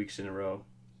 2 good weeks in a row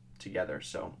together.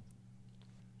 So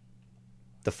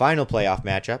the final playoff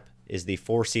matchup is the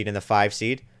 4 seed and the 5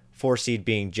 seed. 4 seed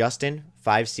being Justin,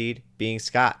 5 seed being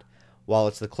Scott. While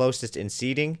it's the closest in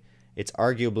seeding, it's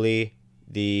arguably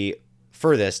the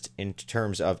furthest in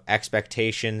terms of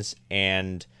expectations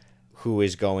and who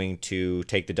is going to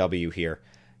take the W here.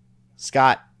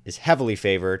 Scott is heavily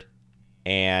favored,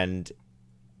 and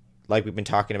like we've been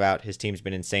talking about, his team's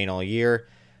been insane all year.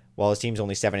 While his team's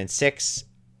only 7-6,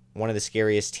 one of the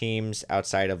scariest teams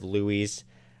outside of Louis.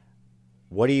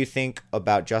 What do you think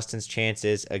about Justin's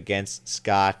chances against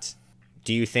Scott?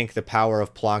 Do you think the power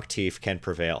of Plonktief can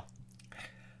prevail?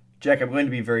 Jack, I'm going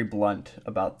to be very blunt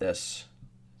about this.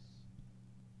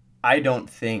 I don't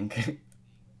think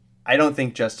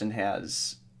Justin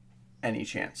has any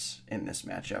chance in this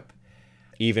matchup.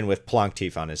 Even with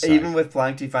Plonktief on his side. Even with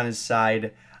Plonktief on his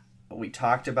side. We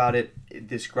talked about it.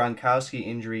 This Gronkowski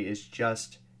injury is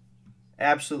just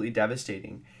absolutely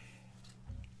devastating.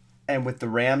 And with the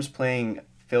Rams playing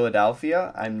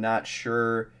Philadelphia, I'm not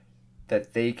sure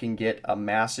that they can get a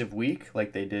massive week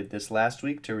like they did this last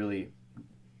week to really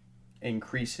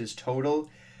increase his total.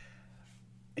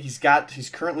 He's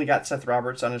currently got Seth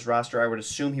Roberts on his roster. I would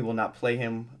assume he will not play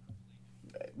him.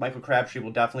 Michael Crabtree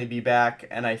will definitely be back,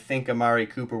 and I think Amari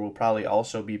Cooper will probably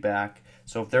also be back.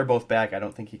 So if they're both back, I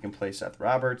don't think he can play Seth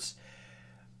Roberts.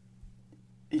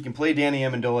 He can play Danny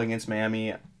Amendola against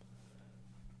Miami.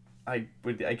 I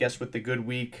guess with the good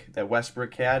week that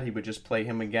Westbrook had, he would just play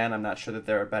him again. I'm not sure that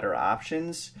there are better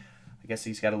options. I guess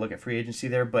he's got to look at free agency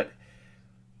there, but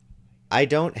I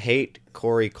don't hate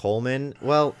Corey Coleman.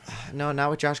 Well, no, not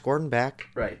with Josh Gordon back.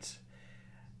 Right.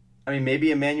 I mean,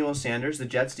 maybe Emmanuel Sanders. The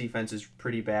Jets' defense is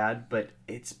pretty bad, but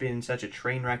it's been such a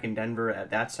train wreck in Denver.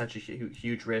 That's such a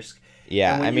huge risk.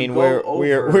 Yeah, I mean,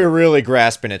 we're really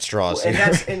grasping at straws and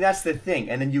here. that's the thing.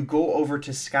 And then you go over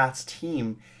to Scott's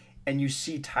team, and you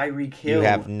see Tyreek You Hill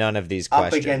have none of these up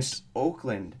questions. against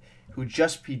Oakland, who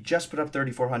just put up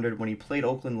 3,400. When he played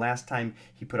Oakland last time,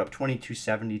 he put up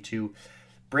 2,272.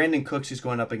 Brandon Cooks is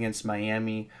going up against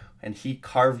Miami, and he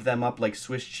carved them up like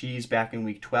Swiss cheese back in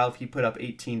Week 12. He put up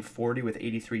 1,840 with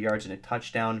 83 yards and a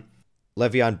touchdown.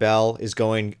 Le'Veon Bell is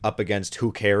going up against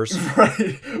who cares?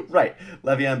 Right.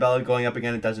 Le'Veon Bell going up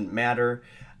again, it doesn't matter.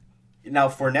 Now,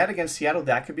 Fournette against Seattle,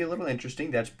 that could be a little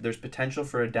interesting. There's potential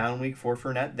for a down week for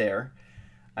Fournette there.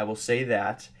 I will say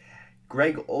that.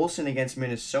 Greg Olsen against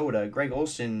Minnesota. Greg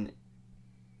Olsen,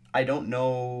 I don't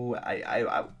know.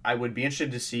 I would be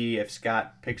interested to see if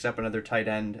Scott picks up another tight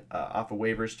end off of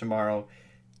waivers tomorrow.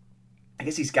 I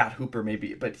guess he's got Hooper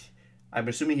maybe, but I'm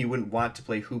assuming he wouldn't want to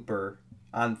play Hooper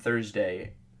on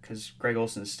Thursday because Greg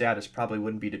Olsen's status probably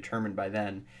wouldn't be determined by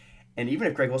then. And even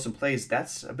if Greg Olsen plays,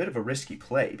 that's a bit of a risky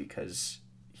play because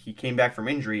he came back from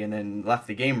injury and then left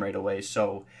the game right away.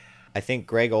 So I think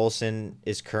Greg Olsen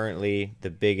is currently the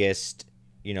biggest,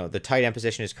 the tight end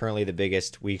position is currently the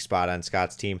biggest weak spot on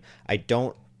Scott's team. I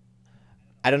don't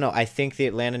know. I think the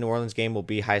Atlanta-New Orleans game will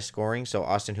be high scoring, so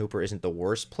Austin Hooper isn't the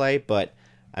worst play, but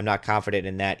I'm not confident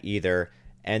in that either.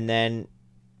 And then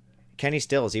Kenny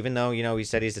Stills, even though, he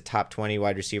said he's the top 20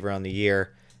 wide receiver on the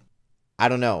year, I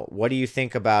don't know. What do you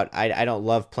think about? I don't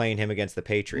love playing him against the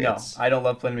Patriots. No, I don't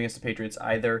love playing him against the Patriots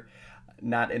either.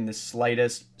 Not in the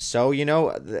slightest. So,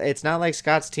 it's not like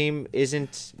Scott's team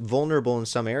isn't vulnerable in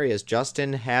some areas.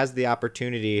 Justin has the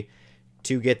opportunity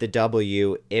to get the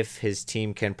W if his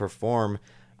team can perform.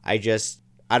 I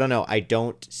don't know. I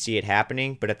don't see it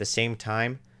happening, but at the same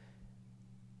time,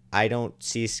 I don't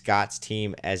see Scott's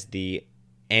team as the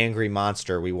angry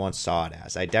monster we once saw it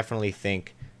as. I definitely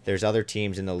think there's other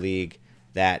teams in the league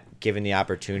that, given the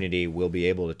opportunity, will be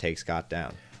able to take Scott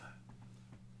down.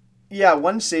 Yeah,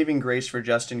 one saving grace for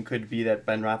Justin could be that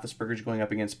Ben Roethlisberger is going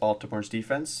up against Baltimore's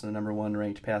defense, the number one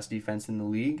ranked pass defense in the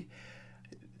league.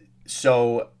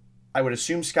 So I would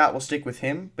assume Scott will stick with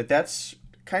him, but that's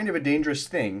kind of a dangerous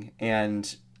thing.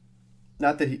 And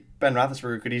not that Ben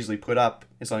Roethlisberger could easily put up,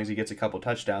 as long as he gets a couple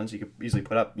touchdowns, he could easily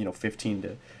put up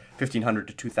 1,500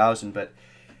 to 2,000. But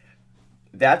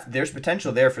there's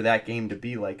potential there for that game to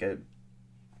be like a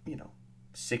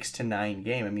 6-9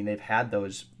 game. I mean, they've had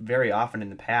those very often in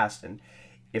the past, and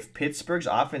if Pittsburgh's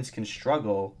offense can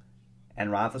struggle and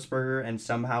Roethlisberger and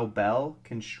somehow Bell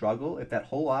can struggle, if that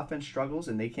whole offense struggles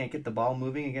and they can't get the ball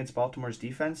moving against Baltimore's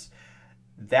defense,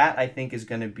 that I think is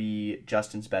going to be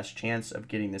Justin's best chance of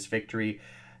getting this victory.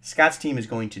 Scott's team is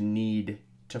going to need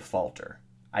to falter.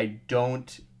 I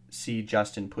don't see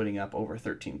Justin putting up over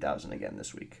 13,000 again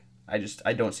this week. I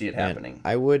don't see it happening.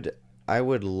 I would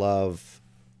love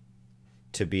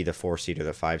to be the 4 seed or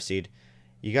the 5 seed.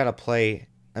 You got to play.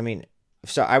 I would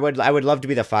love to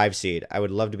be the 5 seed. I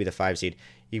would love to be the 5 seed.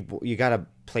 You got to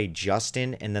play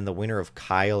Justin and then the winner of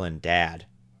Kyle and Dad.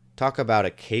 Talk about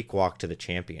a cakewalk to the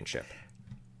championship.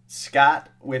 Scott,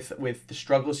 with the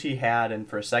struggles he had, and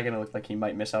for a second it looked like he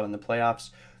might miss out on the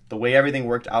playoffs, the way everything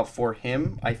worked out for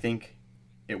him, I think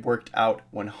it worked out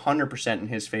 100% in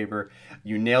his favor.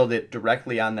 You nailed it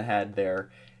directly on the head there.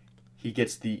 He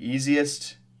gets the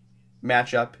easiest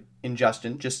matchup in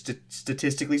Justin. Just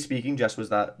statistically speaking,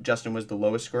 Justin was the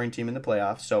lowest scoring team in the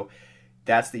playoffs, so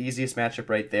that's the easiest matchup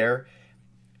right there.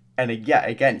 And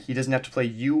again, he doesn't have to play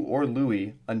you or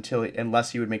Louis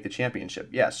unless he would make the championship.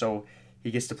 Yeah, so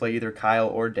he gets to play either Kyle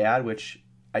or Dad, which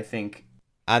I think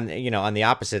on the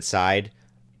opposite side,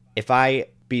 if I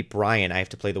beat Brian, I have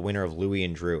to play the winner of Louis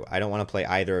and Drew. I don't want to play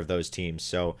either of those teams.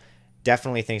 So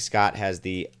definitely think Scott has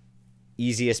the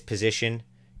easiest position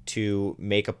to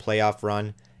make a playoff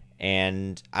run.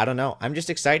 And I don't know. I'm just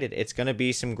excited. It's going to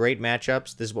be some great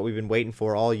matchups. This is what we've been waiting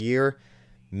for all year.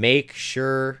 Make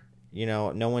sure,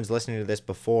 no one's listening to this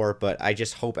before, but I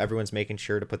just hope everyone's making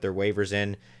sure to put their waivers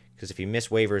in, because if you miss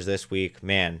waivers this week,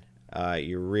 man,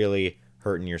 you're really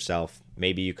hurting yourself.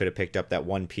 Maybe you could have picked up that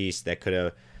one piece that could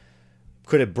have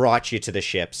brought you to the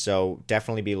ship. So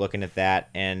definitely be looking at that.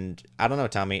 And I don't know,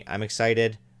 Tommy, I'm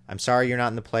excited. I'm sorry you're not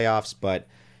in the playoffs, but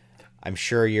I'm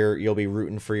sure you'll be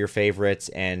rooting for your favorites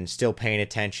and still paying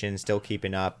attention, still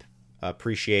keeping up.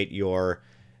 Appreciate your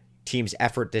team's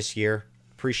effort this year.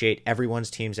 Appreciate everyone's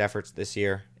team's efforts this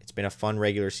year. It's been a fun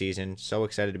regular season. So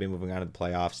excited to be moving on to the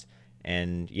playoffs.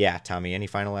 And yeah, Tommy, any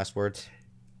final last words?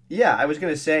 Yeah, I was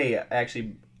going to say,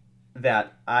 actually,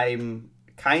 that I'm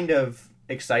kind of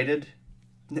excited.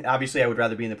 Obviously, I would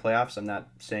rather be in the playoffs. I'm not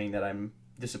saying that I'm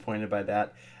disappointed by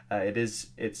that. It's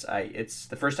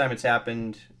the first time it's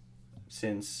happened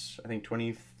since, I think,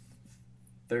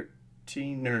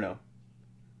 2013. No.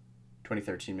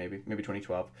 2013, maybe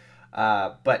 2012.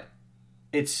 But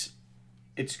it's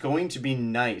it's going to be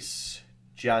nice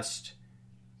just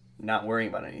not worrying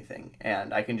about anything,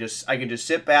 and I can just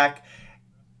sit back.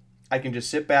 I can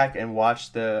just sit back and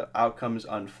watch the outcomes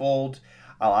unfold.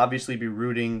 I'll obviously be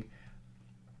rooting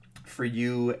for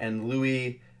you and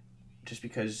Louis just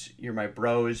because you're my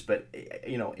bros, but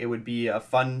it would be a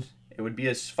fun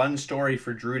story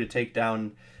for Drew to take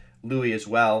down Louis as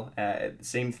well.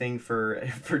 Same thing for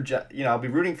I'll be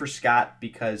rooting for Scott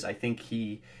because I think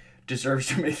he deserves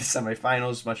to make the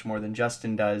semifinals much more than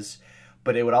Justin does.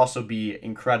 But it would also be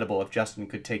incredible if Justin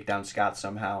could take down Scott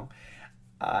somehow.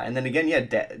 And then again,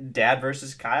 Dad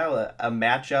versus Kyle, a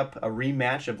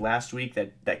rematch of last week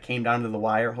that came down to the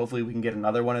wire. Hopefully we can get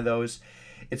another one of those.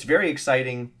 It's very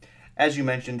exciting. As you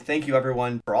mentioned, thank you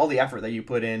everyone for all the effort that you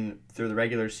put in through the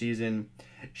regular season.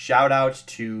 Shout out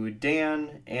to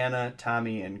Dan, Anna,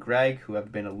 Tommy, and Greg who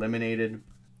have been eliminated.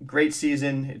 Great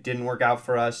season. It didn't work out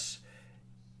for us.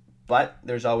 But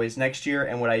there's always next year.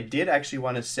 And what I did actually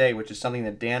want to say, which is something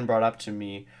that Dan brought up to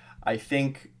me, I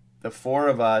think the four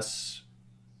of us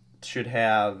should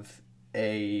have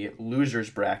a loser's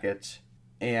bracket.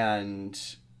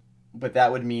 But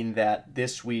that would mean that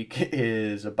this week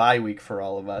is a bye week for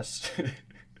all of us.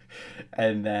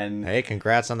 And then... Hey,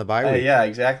 congrats on the bye week. Yeah,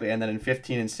 exactly. And then in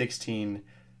 15 and 16,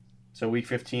 so week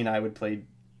 15 I would play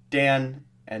Dan,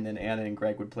 and then Anna and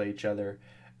Greg would play each other.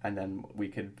 And then we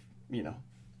could,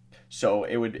 So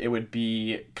it would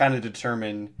be kind of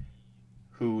determine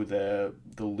who the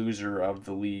loser of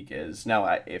the league is. Now,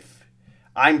 if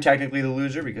I'm technically the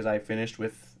loser because I finished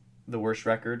with the worst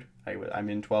record, I'm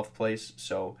in 12th place,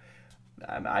 so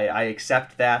I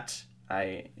accept that.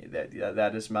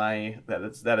 That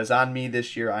is on me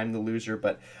this year. I'm the loser,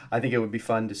 but I think it would be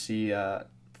fun to see,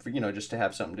 just to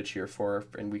have something to cheer for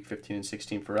in week 15 and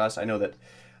 16 for us. I know that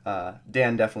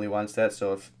Dan definitely wants that,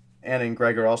 so if Anna and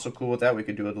Greg are also cool with that, we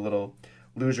could do a little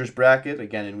losers bracket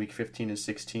again in week 15 and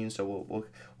 16. So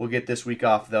we'll get this week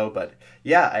off though. But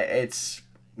yeah,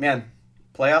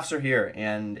 playoffs are here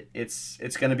and it's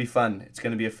going to be fun. It's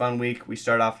going to be a fun week. We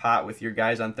start off hot with your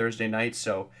guys on Thursday night.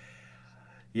 So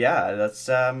yeah, that's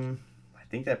I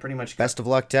think that pretty much. Best of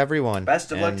luck to everyone.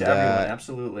 Best of luck to everyone.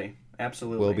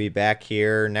 Absolutely. We'll be back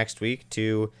here next week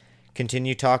to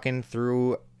continue talking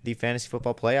through the fantasy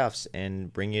football playoffs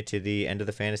and bring you to the end of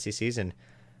the fantasy season.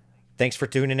 Thanks for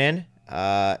tuning in.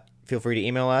 Feel free to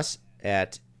email us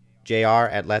at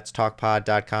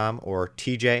jr@letstalkpod.com or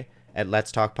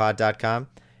tj@letstalkpod.com.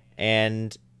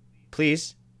 And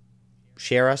please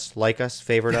share us, like us,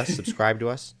 favorite us, subscribe to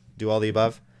us, do all the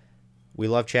above. We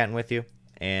love chatting with you,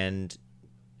 and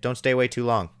don't stay away too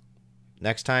long.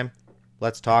 Next time,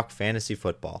 let's talk fantasy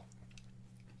football.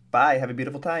 Bye. Have a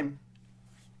beautiful time.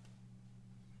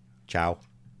 Ciao.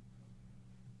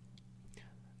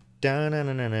 All right,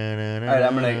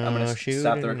 I'm gonna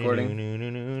stop the recording.